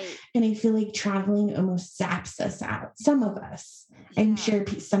now. Right. And I feel like traveling almost zaps us out. Some of us, I'm Yeah. sure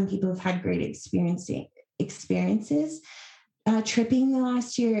some people have had great experiences. Tripping the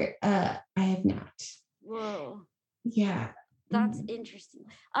last year, I have not. Whoa. Yeah. That's interesting.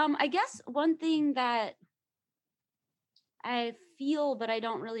 I guess one thing that I feel, but I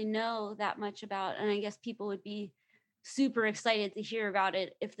don't really know that much about, and I guess people would be super excited to hear about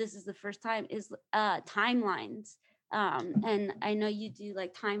it if this is the first time, is timelines. And I know you do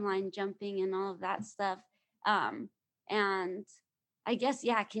like timeline jumping and all of that stuff. Um, and I guess,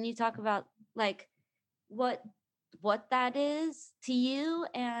 yeah, can you talk about like what what that is to you?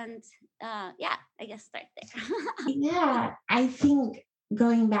 And yeah, I guess start there. Yeah. I think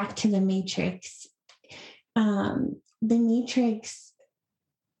going back to the Matrix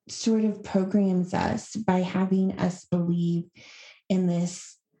sort of programs us by having us believe in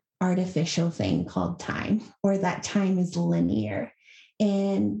this artificial thing called time, or that time is linear.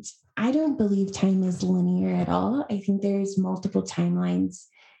 And I don't believe time is linear at all. I think there's multiple timelines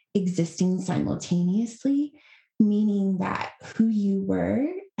existing simultaneously, meaning that who you were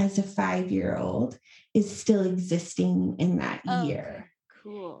as a 5-year old is still existing in that Okay, year,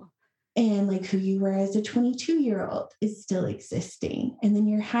 cool. and like who you were as a 22-year-old is still existing, and then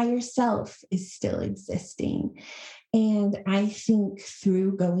your higher self is still existing. And I think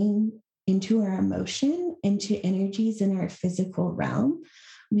through going into our emotion, into energies in our physical realm,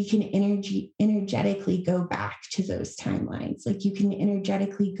 we can energetically go back to those timelines. Like you can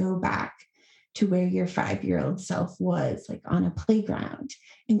energetically go back to where your 5-year-old self was, like on a playground,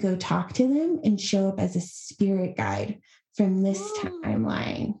 and go talk to them and show up as a spirit guide from this Ooh,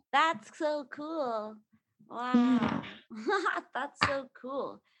 timeline. that's so cool. Yeah, Wow. That's so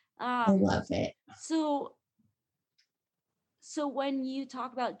cool. I Um, love it. so so when you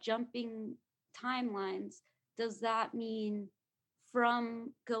talk about jumping timelines, does that mean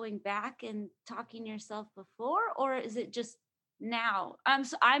from going back and talking to yourself before, or is it just now?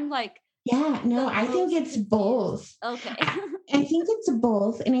 I'm like Yeah, no, the I think most it's confused. both. Okay. I think it's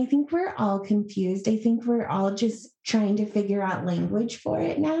both. And I think we're all confused. I think we're all just trying to figure out language for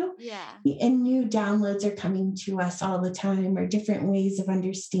it now. Yeah. And new downloads are coming to us all the time, or different ways of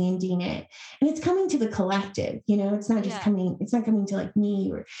understanding it. And it's coming to the collective, Yeah. it's not coming to like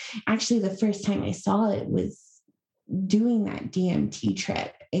me. Or actually, the first time I saw it was doing that DMT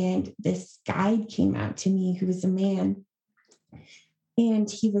trip. And this guide came out to me who was a man.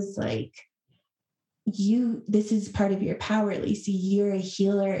 And he was like, this is part of your power, Lacey. You're a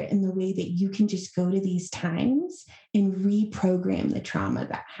healer in the way that you can just go to these times and reprogram the trauma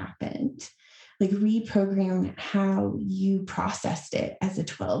that happened, like reprogram how you processed it as a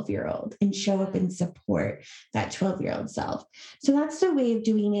 12-year-old and show up Yeah. and support that 12-year-old self. So that's the way of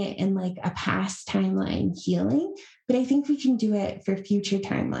doing it in like a past timeline healing. But I think we can do it for future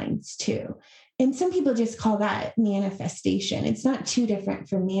timelines too. And some people just call that manifestation. It's not too different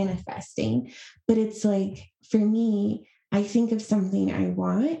from manifesting, but it's like, for me, I think of something I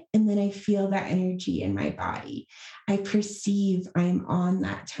want, and then I feel that energy in my body. I perceive I'm on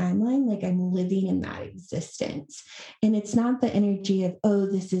that timeline, like I'm living in that existence. And it's not the energy of, oh,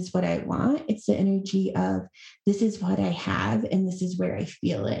 this is what I want. It's the energy of, this is what I have, and this is where I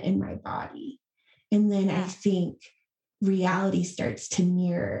feel it in my body. And then I think reality starts to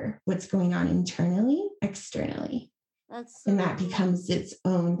mirror what's going on internally, externally. And that becomes its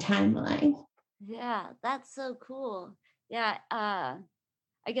own timeline. Yeah, that's so cool. Yeah,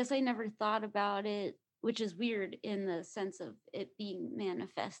 I guess I never thought about it, which is weird in the sense of it being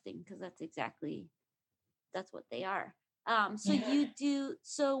manifesting, because that's what they are. So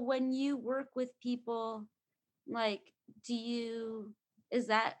so when you work with people, like, do you, is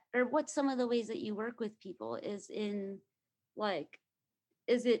that, or what's some of the ways that you work with people is in, like,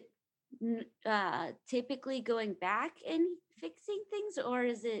 is it typically going back and fixing things, or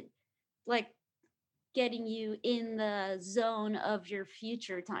is it like getting you in the zone of your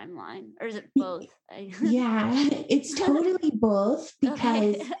future timeline, or is it both? Yeah, it's totally both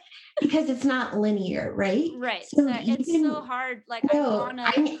because Okay. because it's not linear, right? Right. So It's so hard. Like, I no,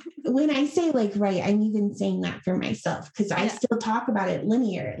 wanna. when I say like right, I'm even saying that for myself because I Yeah. still talk about it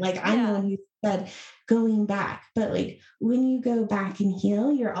linear. Like I'm the one who said going back, but like when you go back and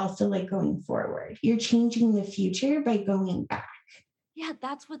heal, you're also like going forward. You're changing the future by going back. Yeah,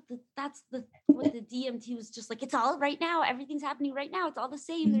 that's what the DMT was just like. It's all right now. Everything's happening right now. It's all the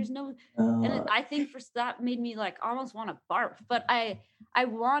same. There's no, and I think for that made me like almost want to barf. But I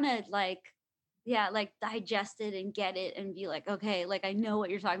wanted like, yeah, like digest it and get it and be like, okay, like I know what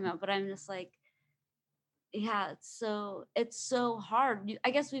you're talking about. But I'm just like, yeah, it's so hard.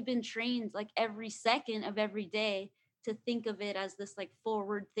 I guess we've been trained like every second of every day to think of it as this like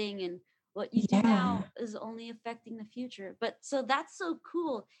forward thing, and what you do now is only affecting the future. But so that's so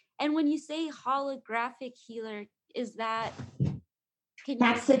cool. And when you say holographic healer, is that,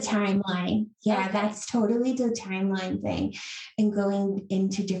 That's the timeline. Yeah, Okay. that's totally the timeline thing. And going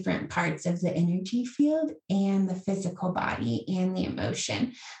into different parts of the energy field and the physical body and the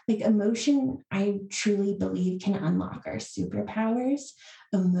emotion. Like emotion, I truly believe can unlock our superpowers.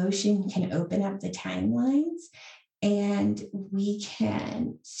 Emotion can open up the timelines, and we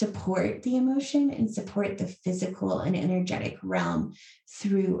can support the emotion and support the physical and energetic realm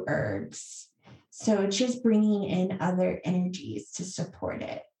through herbs. So it's just bringing in other energies to support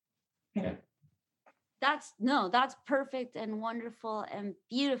it. That's perfect and wonderful and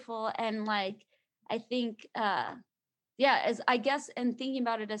beautiful. And like, I think, yeah, as I guess, and thinking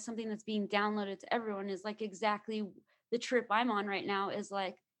about it as something that's being downloaded to everyone is like exactly the trip I'm on right now is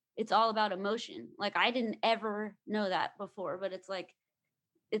like, it's all about emotion. Like, I didn't ever know that before, but it's like,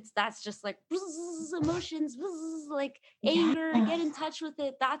 that's just like emotions, like anger, get in touch with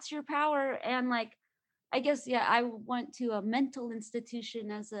it. That's your power. And like, I guess, yeah, I went to a mental institution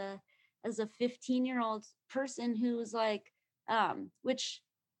as a 15-year-old person who was like, which,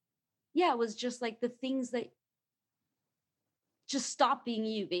 yeah, was just like the things that just stop being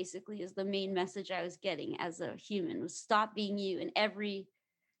you, basically, is the main message I was getting as a human, was stop being you in every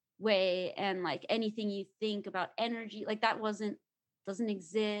way. And like anything you think about energy, like that doesn't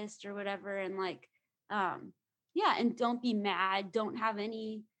exist or whatever. And like, yeah, and don't be mad, don't have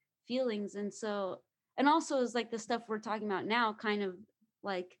any feelings. And so, and also is like the stuff we're talking about now, kind of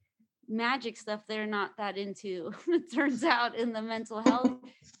like magic stuff they're not that into, it turns out, in the mental health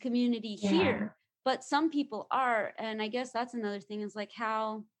community here. But some people are. And I guess that's another thing, is like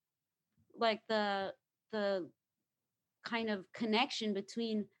how, like the kind of connection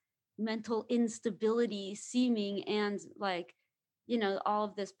between mental instability seeming and like, all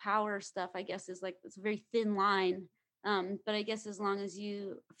of this power stuff, I guess, is like, it's a very thin line. But I guess as long as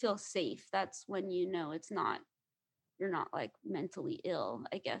you feel safe, that's when you're not like mentally ill,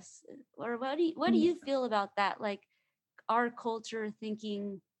 I guess. Or what do you feel about that? Like, our culture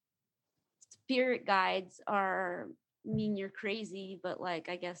thinking spirit guides are mean you're crazy, but like,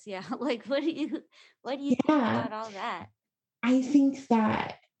 I guess, yeah. Like, what do you think about all that? I think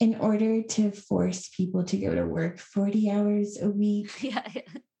that in order to force people to go to work 40 hours a week Yeah.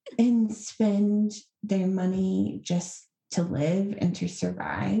 and spend their money just to live and to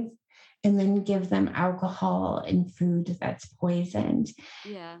survive, and then give them alcohol and food that's poisoned.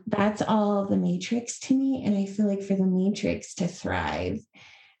 Yeah. That's all the matrix to me. And I feel like for the matrix to thrive,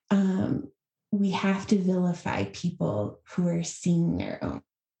 we have to vilify people who are seeing their own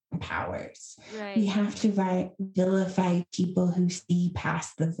powers. Right. We have to vilify people who see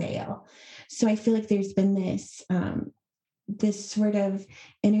past the veil. So I feel like there's been this sort of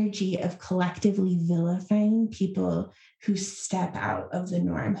energy of collectively vilifying people who step out of the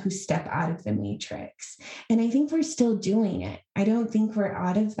norm, who step out of the matrix. And I think we're still doing it. I don't think we're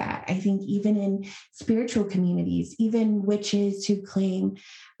out of that. I think even in spiritual communities, even witches who claim,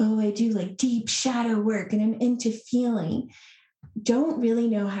 oh, I do like deep shadow work and I'm into feeling, don't really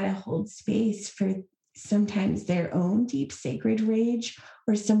know how to hold space for sometimes their own deep sacred rage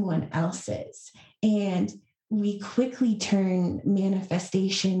or someone else's. And we quickly turn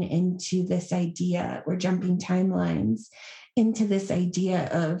manifestation into this idea, we're jumping timelines into this idea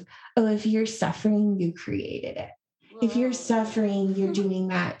of, oh, if you're suffering, you created it. If you're suffering, you're doing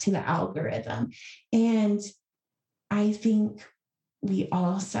that to the algorithm. And I think we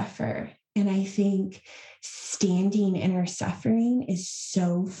all suffer. And I think standing in our suffering is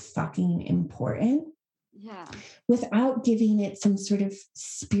so fucking important. Yeah. Without giving it some sort of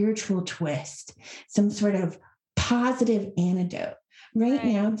spiritual twist, some sort of positive antidote. Right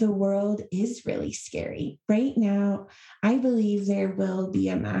now, the world is really scary. Right now, I believe there will be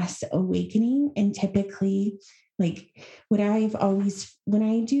a mass awakening. And typically, like when I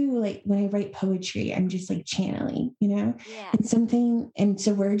write poetry, I'm just like channeling, Yeah. and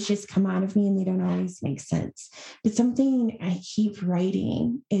so words just come out of me and they don't always make sense. But something I keep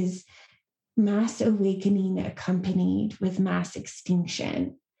writing is mass awakening accompanied with mass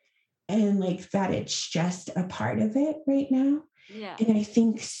extinction, and like that it's just a part of it right now. Yeah. And I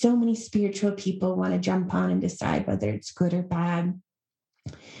think so many spiritual people want to jump on and decide whether it's good or bad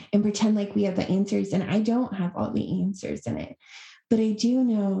and pretend like we have the answers. And I don't have all the answers in it, but I do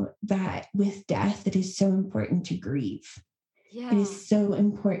know that with death, it is so important to grieve. Yeah. It is so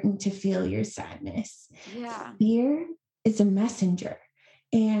important to feel your sadness. Yeah. Fear is a messenger.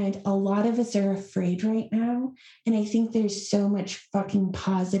 And a lot of us are afraid right now. And I think there's so much fucking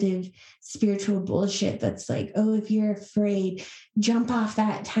positive spiritual bullshit that's like, oh, if you're afraid, jump off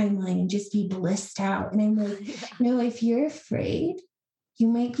that timeline and just be blissed out. And I'm like, no, if you're afraid, you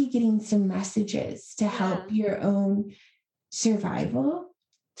might be getting some messages to help your own survival,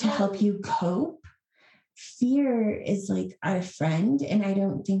 to help you cope. Fear is like our friend, and I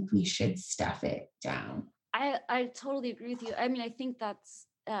don't think we should stuff it down. I totally agree with you. I mean, I think that's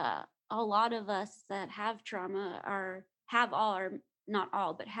a lot of us that have trauma have all our, not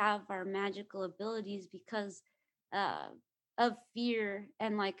all, but have our magical abilities because uh, of fear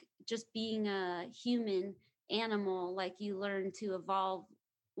and like just being a human animal. Like you learn to evolve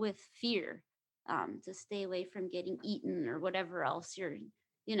with fear, to stay away from getting eaten or whatever else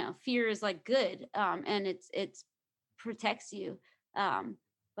fear is like good, and it's protects you.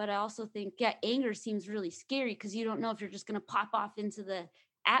 But I also think, anger seems really scary because you don't know if you're just going to pop off into the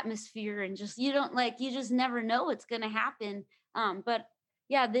atmosphere and just, you just never know what's going to happen. But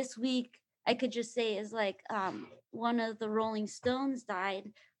yeah, this week I could just say is like, one of the Rolling Stones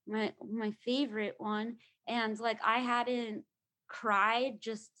died, my favorite one. And like, I hadn't cried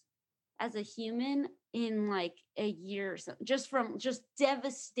just as a human in like a year or so, just from just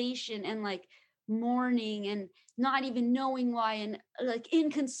devastation and like mourning and not even knowing why, and like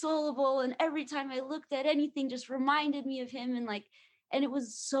inconsolable, and every time I looked at anything just reminded me of him, and it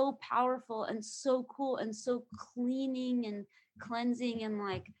was so powerful and so cool and so cleaning and cleansing, and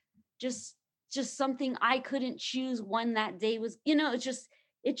like just something I couldn't choose when that day was,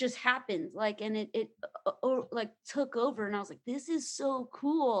 it just happened, like, and it like took over, and I was like, this is so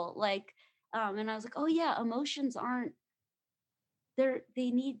cool, like, and I was like, oh yeah, emotions aren't, they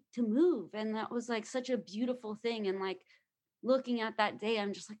need to move, and that was like such a beautiful thing. And like looking at that day,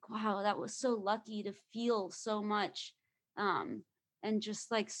 I'm just like, wow, that was so lucky to feel so much, and just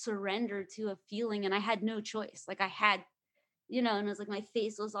like surrender to a feeling, and I had no choice, like I had, and it was like my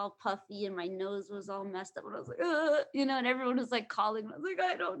face was all puffy and my nose was all messed up, and I was like, and everyone was like calling, and I was like,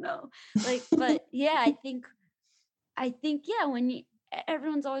 I don't know, like, but yeah, I think yeah, when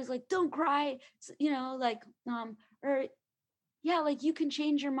everyone's always like, don't cry, like, or yeah, like you can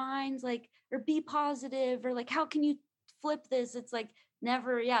change your minds, like, or be positive, or like, how can you flip this? It's like,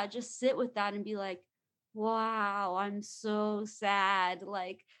 never, yeah, just sit with that and be like, wow, I'm so sad.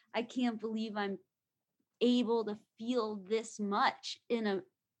 Like, I can't believe I'm able to feel this much in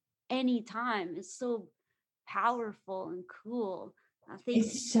any time. It's so powerful and cool. Thank you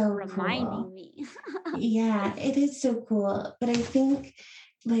It's for so reminding cool. me. Yeah, it is so cool. But I think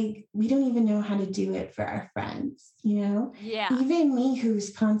like we don't even know how to do it for our friends, Yeah. Even me who's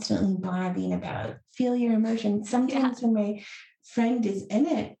constantly blabbing about feel your emotions. Sometimes when my friend is in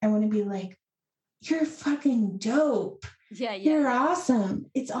it, I want to be like, you're fucking dope. Yeah. You're awesome.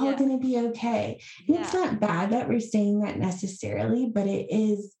 It's all going to be okay. And it's not bad that we're saying that necessarily, but it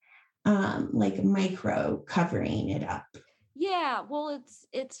is like micro covering it up. Yeah, well,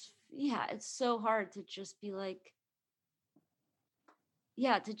 it's so hard to just be like,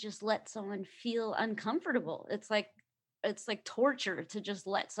 yeah, to just let someone feel uncomfortable. It's like torture to just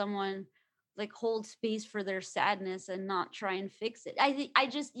let someone like hold space for their sadness and not try and fix it. I think I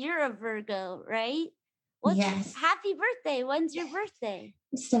just you're a Virgo, right? What's Yes. happy birthday? When's your birthday?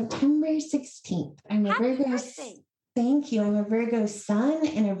 September 16th. I'm a Happy Virgo. birthday. Thank you. I'm a Virgo sun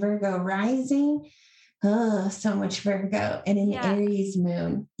and a Virgo rising. Oh, so much Virgo and an Yeah. Aries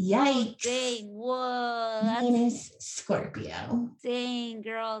moon. Oh, Yikes. dang. Whoa. That's Venus Scorpio. dang,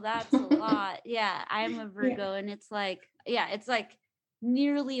 girl. That's a lot. Yeah, I'm a Yeah. Virgo, and it's like, yeah, it's like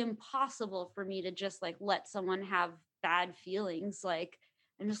nearly impossible for me to just like let someone have bad feelings. Like,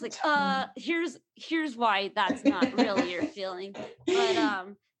 I'm just like, here's why that's not really your feeling. But yeah,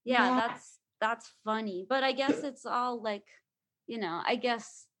 Yeah. that's funny. But I guess it's all like, I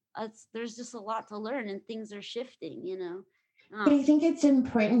guess there's just a lot to learn and things are shifting. But I Um, think it's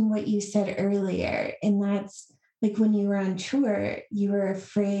important what you said earlier, and that's like when you were on tour, you were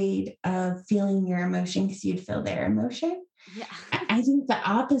afraid of feeling your emotion because you'd feel their emotion. yeah. I think the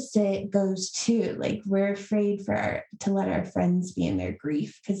opposite goes too. Like we're afraid to let our friends be in their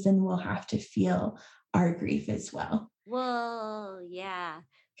grief because then we'll have to feel our grief as well. Whoa, yeah, for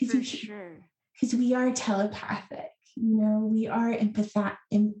Because sure. we are telepathic, we are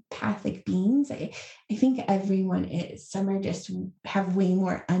empathic beings. I think everyone is. Some are just have way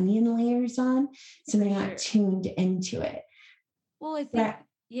more onion layers on, so they're For not sure. tuned into it. Well, I think, But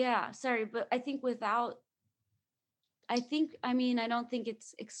yeah, sorry, but I mean, I don't think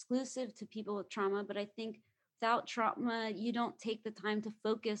it's exclusive to people with trauma, but I think without trauma, you don't take the time to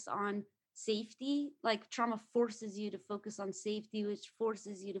focus on safety. Like trauma forces you to focus on safety, which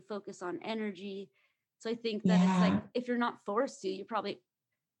forces you to focus on energy. So I think that it's like yeah, if you're not forced to,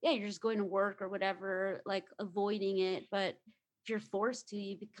 yeah, you're just going to work or whatever, like avoiding it. But if you're forced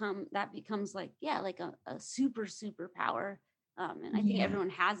to, that becomes like, yeah, like a super power. And I think yeah, everyone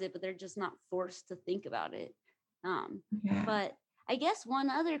has it, but they're just not forced to think about it. Um, yeah, but I guess one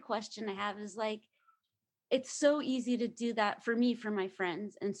other question I have is like, it's so easy to do that for me, for my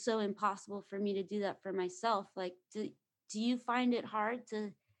friends, and so impossible for me to do that for myself. Like, do you find it hard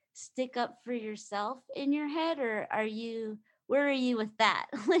to stick up for yourself in your head, or where are you with that?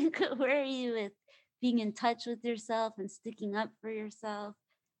 Like, where are you with being in touch with yourself and sticking up for yourself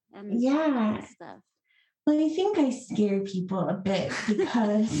and that kind yeah. of stuff? Well, I think I scare people a bit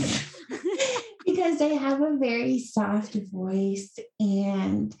because because I have a very soft voice,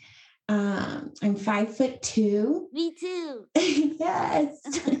 and I'm 5'2". Me too. Yes.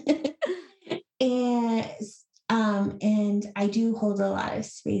 and and I do hold a lot of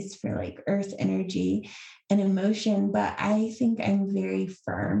space for like earth energy and emotion, but I think I'm very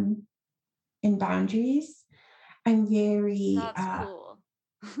firm in boundaries. I'm very That's cool.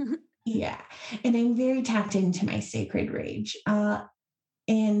 yeah, and I'm very tapped into my sacred rage.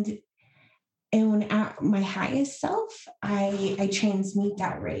 And when at my highest self, I transmute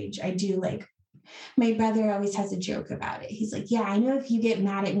that rage. I do like my brother always has a joke about it. He's like, yeah, I know if you get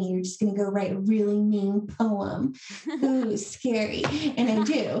mad at me, you're just going to go write a really mean poem. Ooh, scary. And I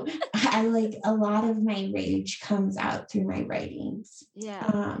do. I like a lot of my rage comes out through my writings,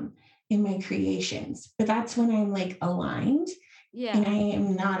 Yeah. in my creations. But that's when I'm like aligned. And I Yeah.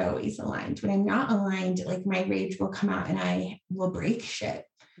 am not always aligned. When I'm not aligned, like my rage will come out and I will break shit.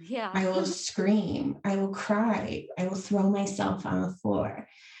 Yeah. I will scream. I will cry. I will throw myself on the floor.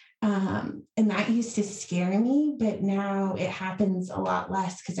 And that used to scare me, but now it happens a lot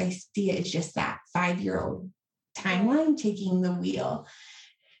less because I see it as just that 5-year-old Right. timeline taking the wheel,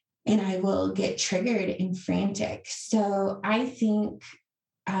 and I will get triggered and frantic. So I think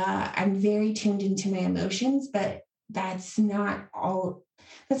I'm very tuned into my emotions, but that's not all,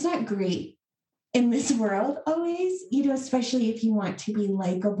 that's not great in this world always, especially if you want to be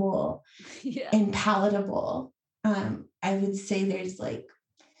likable Yeah. and palatable. I would say there's like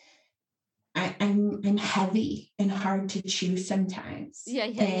I'm heavy and hard to chew sometimes. Yeah,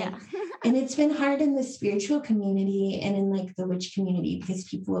 yeah, yeah. And it's been hard in the spiritual community and in like the witch community because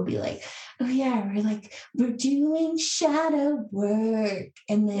people will be like, oh yeah, we're doing shadow work.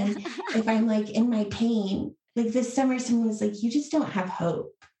 And Yeah. then if I'm like in my pain, like this summer, someone was like, you just don't have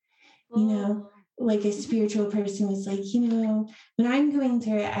hope, you know? Oh. Like a spiritual person was like, when I'm going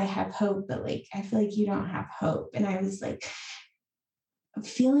through it, I have hope, but like I feel like you don't have hope. And I was like,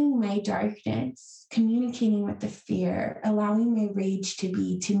 feeling my darkness, communicating with the fear, allowing my rage to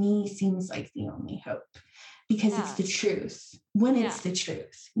be, to me, seems like the only hope because it's Yeah. the truth. When Yeah. it's the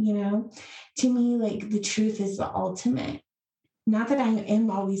truth, to me, like the truth is the ultimate. Not that I am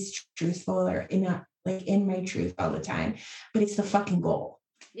always truthful or like in my truth all the time, but it's the fucking goal,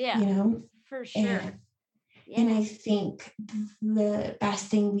 Yeah, you know? for sure. And I think the best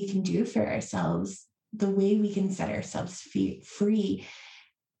thing we can do for ourselves, the way we can set ourselves free,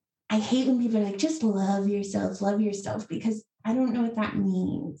 I hate when people are like, just love yourself, because I don't know what that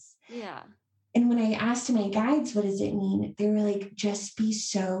means. Yeah. And when I asked my guides, what does it mean? They were like, just be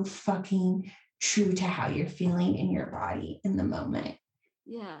so fucking true to how you're feeling in your body in the moment.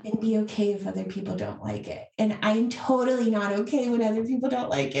 Yeah. And be okay if other people don't like it. And I'm totally not okay when other people don't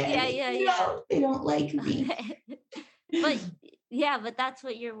like it. Yeah. They don't like me. But that's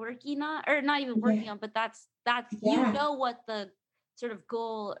what you're working on, or not even working on, but that's you know what the sort of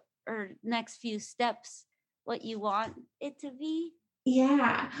goal or next few steps, what you want it to be.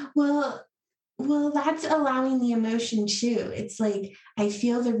 Yeah. Well, that's allowing the emotion too. It's like I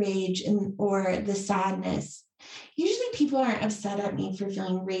feel the rage or the sadness. Usually people aren't upset at me for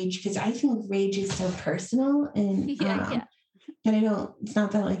feeling rage because I think rage is so personal, and and it's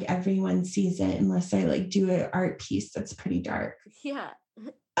not that like everyone sees it unless I like do an art piece that's pretty dark. Yeah.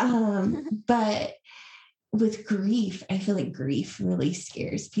 But with grief, I feel like grief really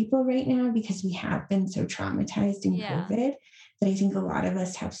scares people right now because we have been so traumatized in COVID that I think a lot of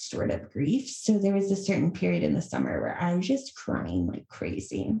us have stored up grief. So there was a certain period in the summer where I was just crying like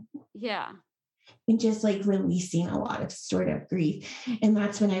crazy. Yeah. And just like releasing a lot of stored up grief. And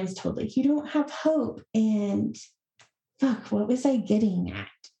that's when I was told, like, you don't have hope. And fuck, what was I getting at?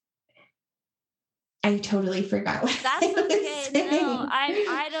 I totally forgot what that's I was okay. saying. No,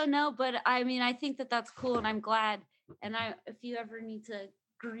 I don't know, but I mean, I think that's cool, and I'm glad. And if you ever need to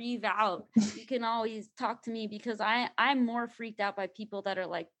grieve out, you can always talk to me, because I'm more freaked out by people that are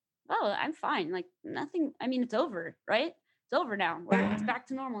like, oh, I'm fine, like nothing. I mean, it's over, right? It's over now. It's back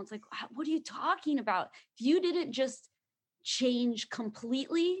to normal. It's like, what are you talking about? If you didn't just change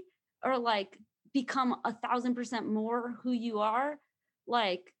completely, or like become 1,000% more who you are,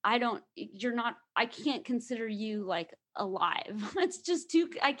 like I can't consider you like alive. It's just too,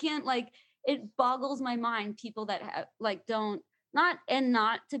 I can't, like, it boggles my mind, people that have like don't, not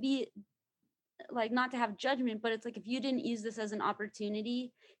to be like, not to have judgment, but it's like, if you didn't use this as an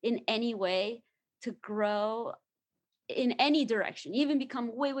opportunity in any way to grow in any direction, even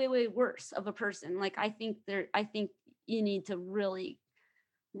become way worse of a person, like I think you need to really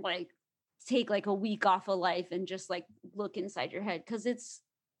like take like a week off of life and just like look inside your head, because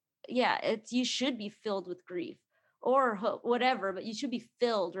you should be filled with grief or hope, whatever, but you should be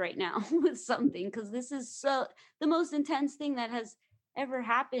filled right now with something, because this is the most intense thing that has ever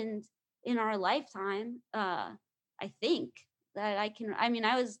happened in our lifetime. I think that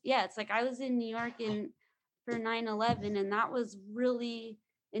it's like I was in New York for 9/11, and that was really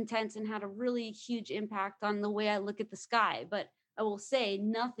intense and had a really huge impact on the way I look at the sky. But I will say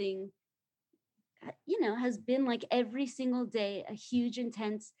nothing, has been like every single day a huge,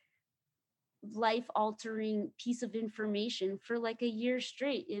 intense, life altering piece of information for like a year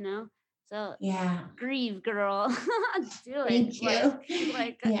straight, So grieve, girl. Do it. Thank you.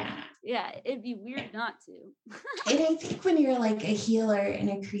 It'd be weird not to. And I think when you're like a healer and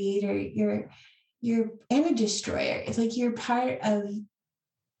a creator, you're and a destroyer. It's like you're part of.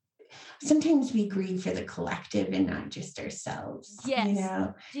 Sometimes we grieve for the collective and not just ourselves.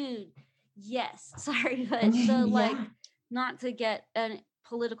 Yes, dude. Yes. Sorry, but like, not to get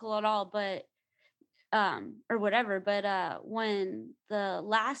political at all, but or whatever, but when the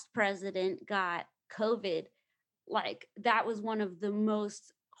last president got COVID, like that was one of the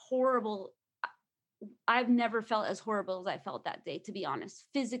most horrible, I've never felt as horrible as I felt that day, to be honest.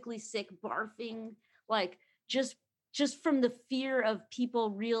 Physically sick, barfing, like just from the fear of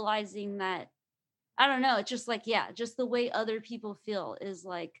people realizing that, I don't know, it's just like, just the way other people feel is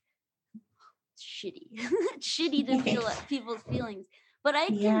like shitty. Shitty to feel people's feelings. But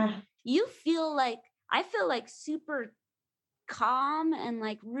you feel like, I feel like super calm and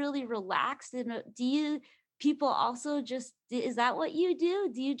like really relaxed. And people also just, is that what you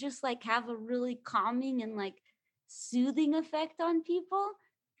do? Do you just like have a really calming and like soothing effect on people?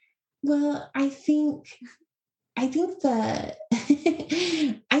 Well, I think that,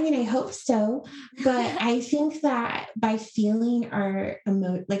 I mean, I hope so, but I think that by feeling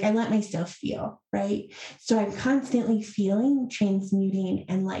like I let myself feel, right? So I'm constantly feeling, transmuting,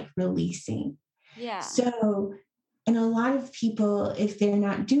 and like releasing. Yeah. So, and a lot of people, if they're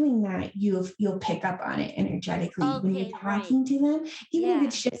not doing that, you'll pick up on it energetically when you're talking to them, even if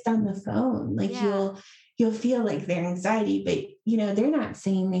it's just on the phone. Like you'll feel like their anxiety, but they're not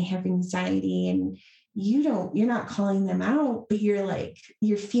saying they have anxiety, and you're not calling them out, but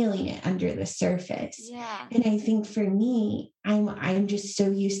you're feeling it under the surface. Yeah. And I think for me, I'm just so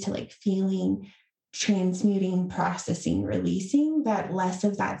used to like feeling transmuting, processing, releasing, that less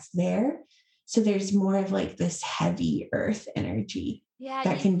of that's there. So there's more of like this heavy earth energy Yeah,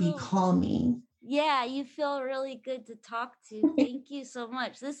 that can be calming. yeah, you feel really good to talk to. Thank you so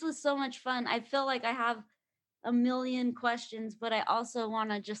much. This was so much fun. I feel like I have a million questions, but I also want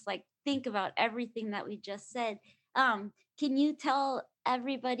to just like think about everything that we just said. Can you tell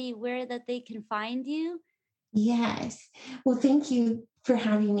everybody where that they can find you? Yes. Well, thank you for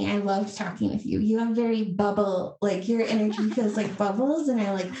having me. I love talking with you. You have very bubble, like your energy feels like bubbles, and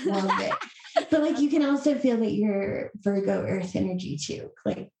I like love it. But like you can also feel that you're Virgo earth energy too,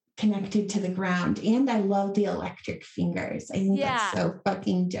 like connected to the ground. And I love the electric fingers. I think that's Yeah. so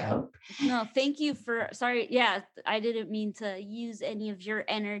fucking dope. No, thank you for sorry. Yeah, I didn't mean to use any of your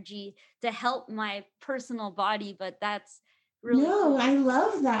energy to help my personal body, but that's really No, cool. I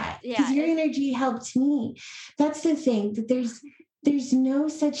love that because Yeah, your it's energy helped me. That's the thing, that there's no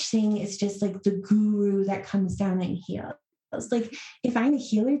such thing as just like the guru that comes down and heals. Like if I'm a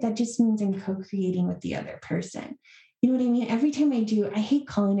healer, that just means I'm co-creating with the other person. You know what I mean? Every time I hate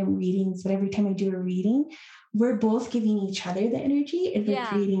calling them readings, but every time I do a reading, we're both giving each other the energy and we're yeah.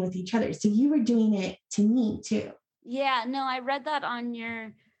 creating with each other. So you were doing it to me too. Yeah, no, I read that on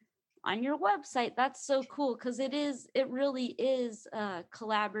your website. That's so cool because it really is a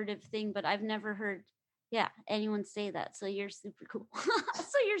collaborative thing, but I've never heard yeah, anyone say that. So you're super cool.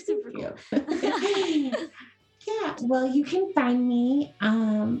 So you're super cool. Thank you. Yeah, well, you can find me.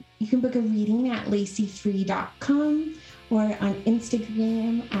 You can book a reading at lacyfree.com or on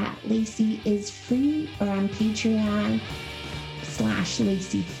Instagram at lacyisfree or on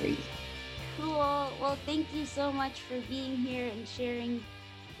Patreon/lacyfree. Cool. Well, thank you so much for being here and sharing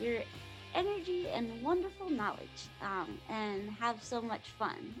your energy and wonderful knowledge. And have so much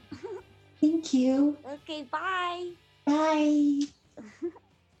fun. Thank you. Okay, bye. Bye.